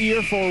angst all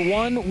year for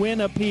one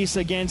win apiece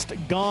against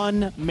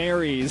Gone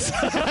Marys.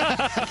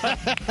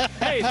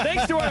 Hey,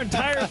 thanks to our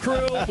entire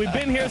crew. We've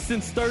been here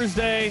since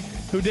Thursday,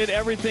 who did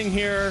everything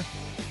here.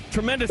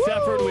 Tremendous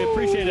effort. We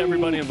appreciate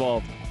everybody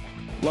involved.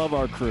 Love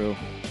our crew.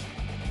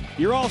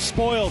 You're all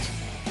spoiled.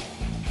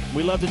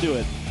 We love to do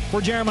it.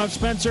 For Jeremiah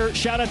Spencer,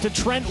 shout out to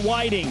Trent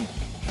Whiting.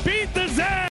 Beat the Zags!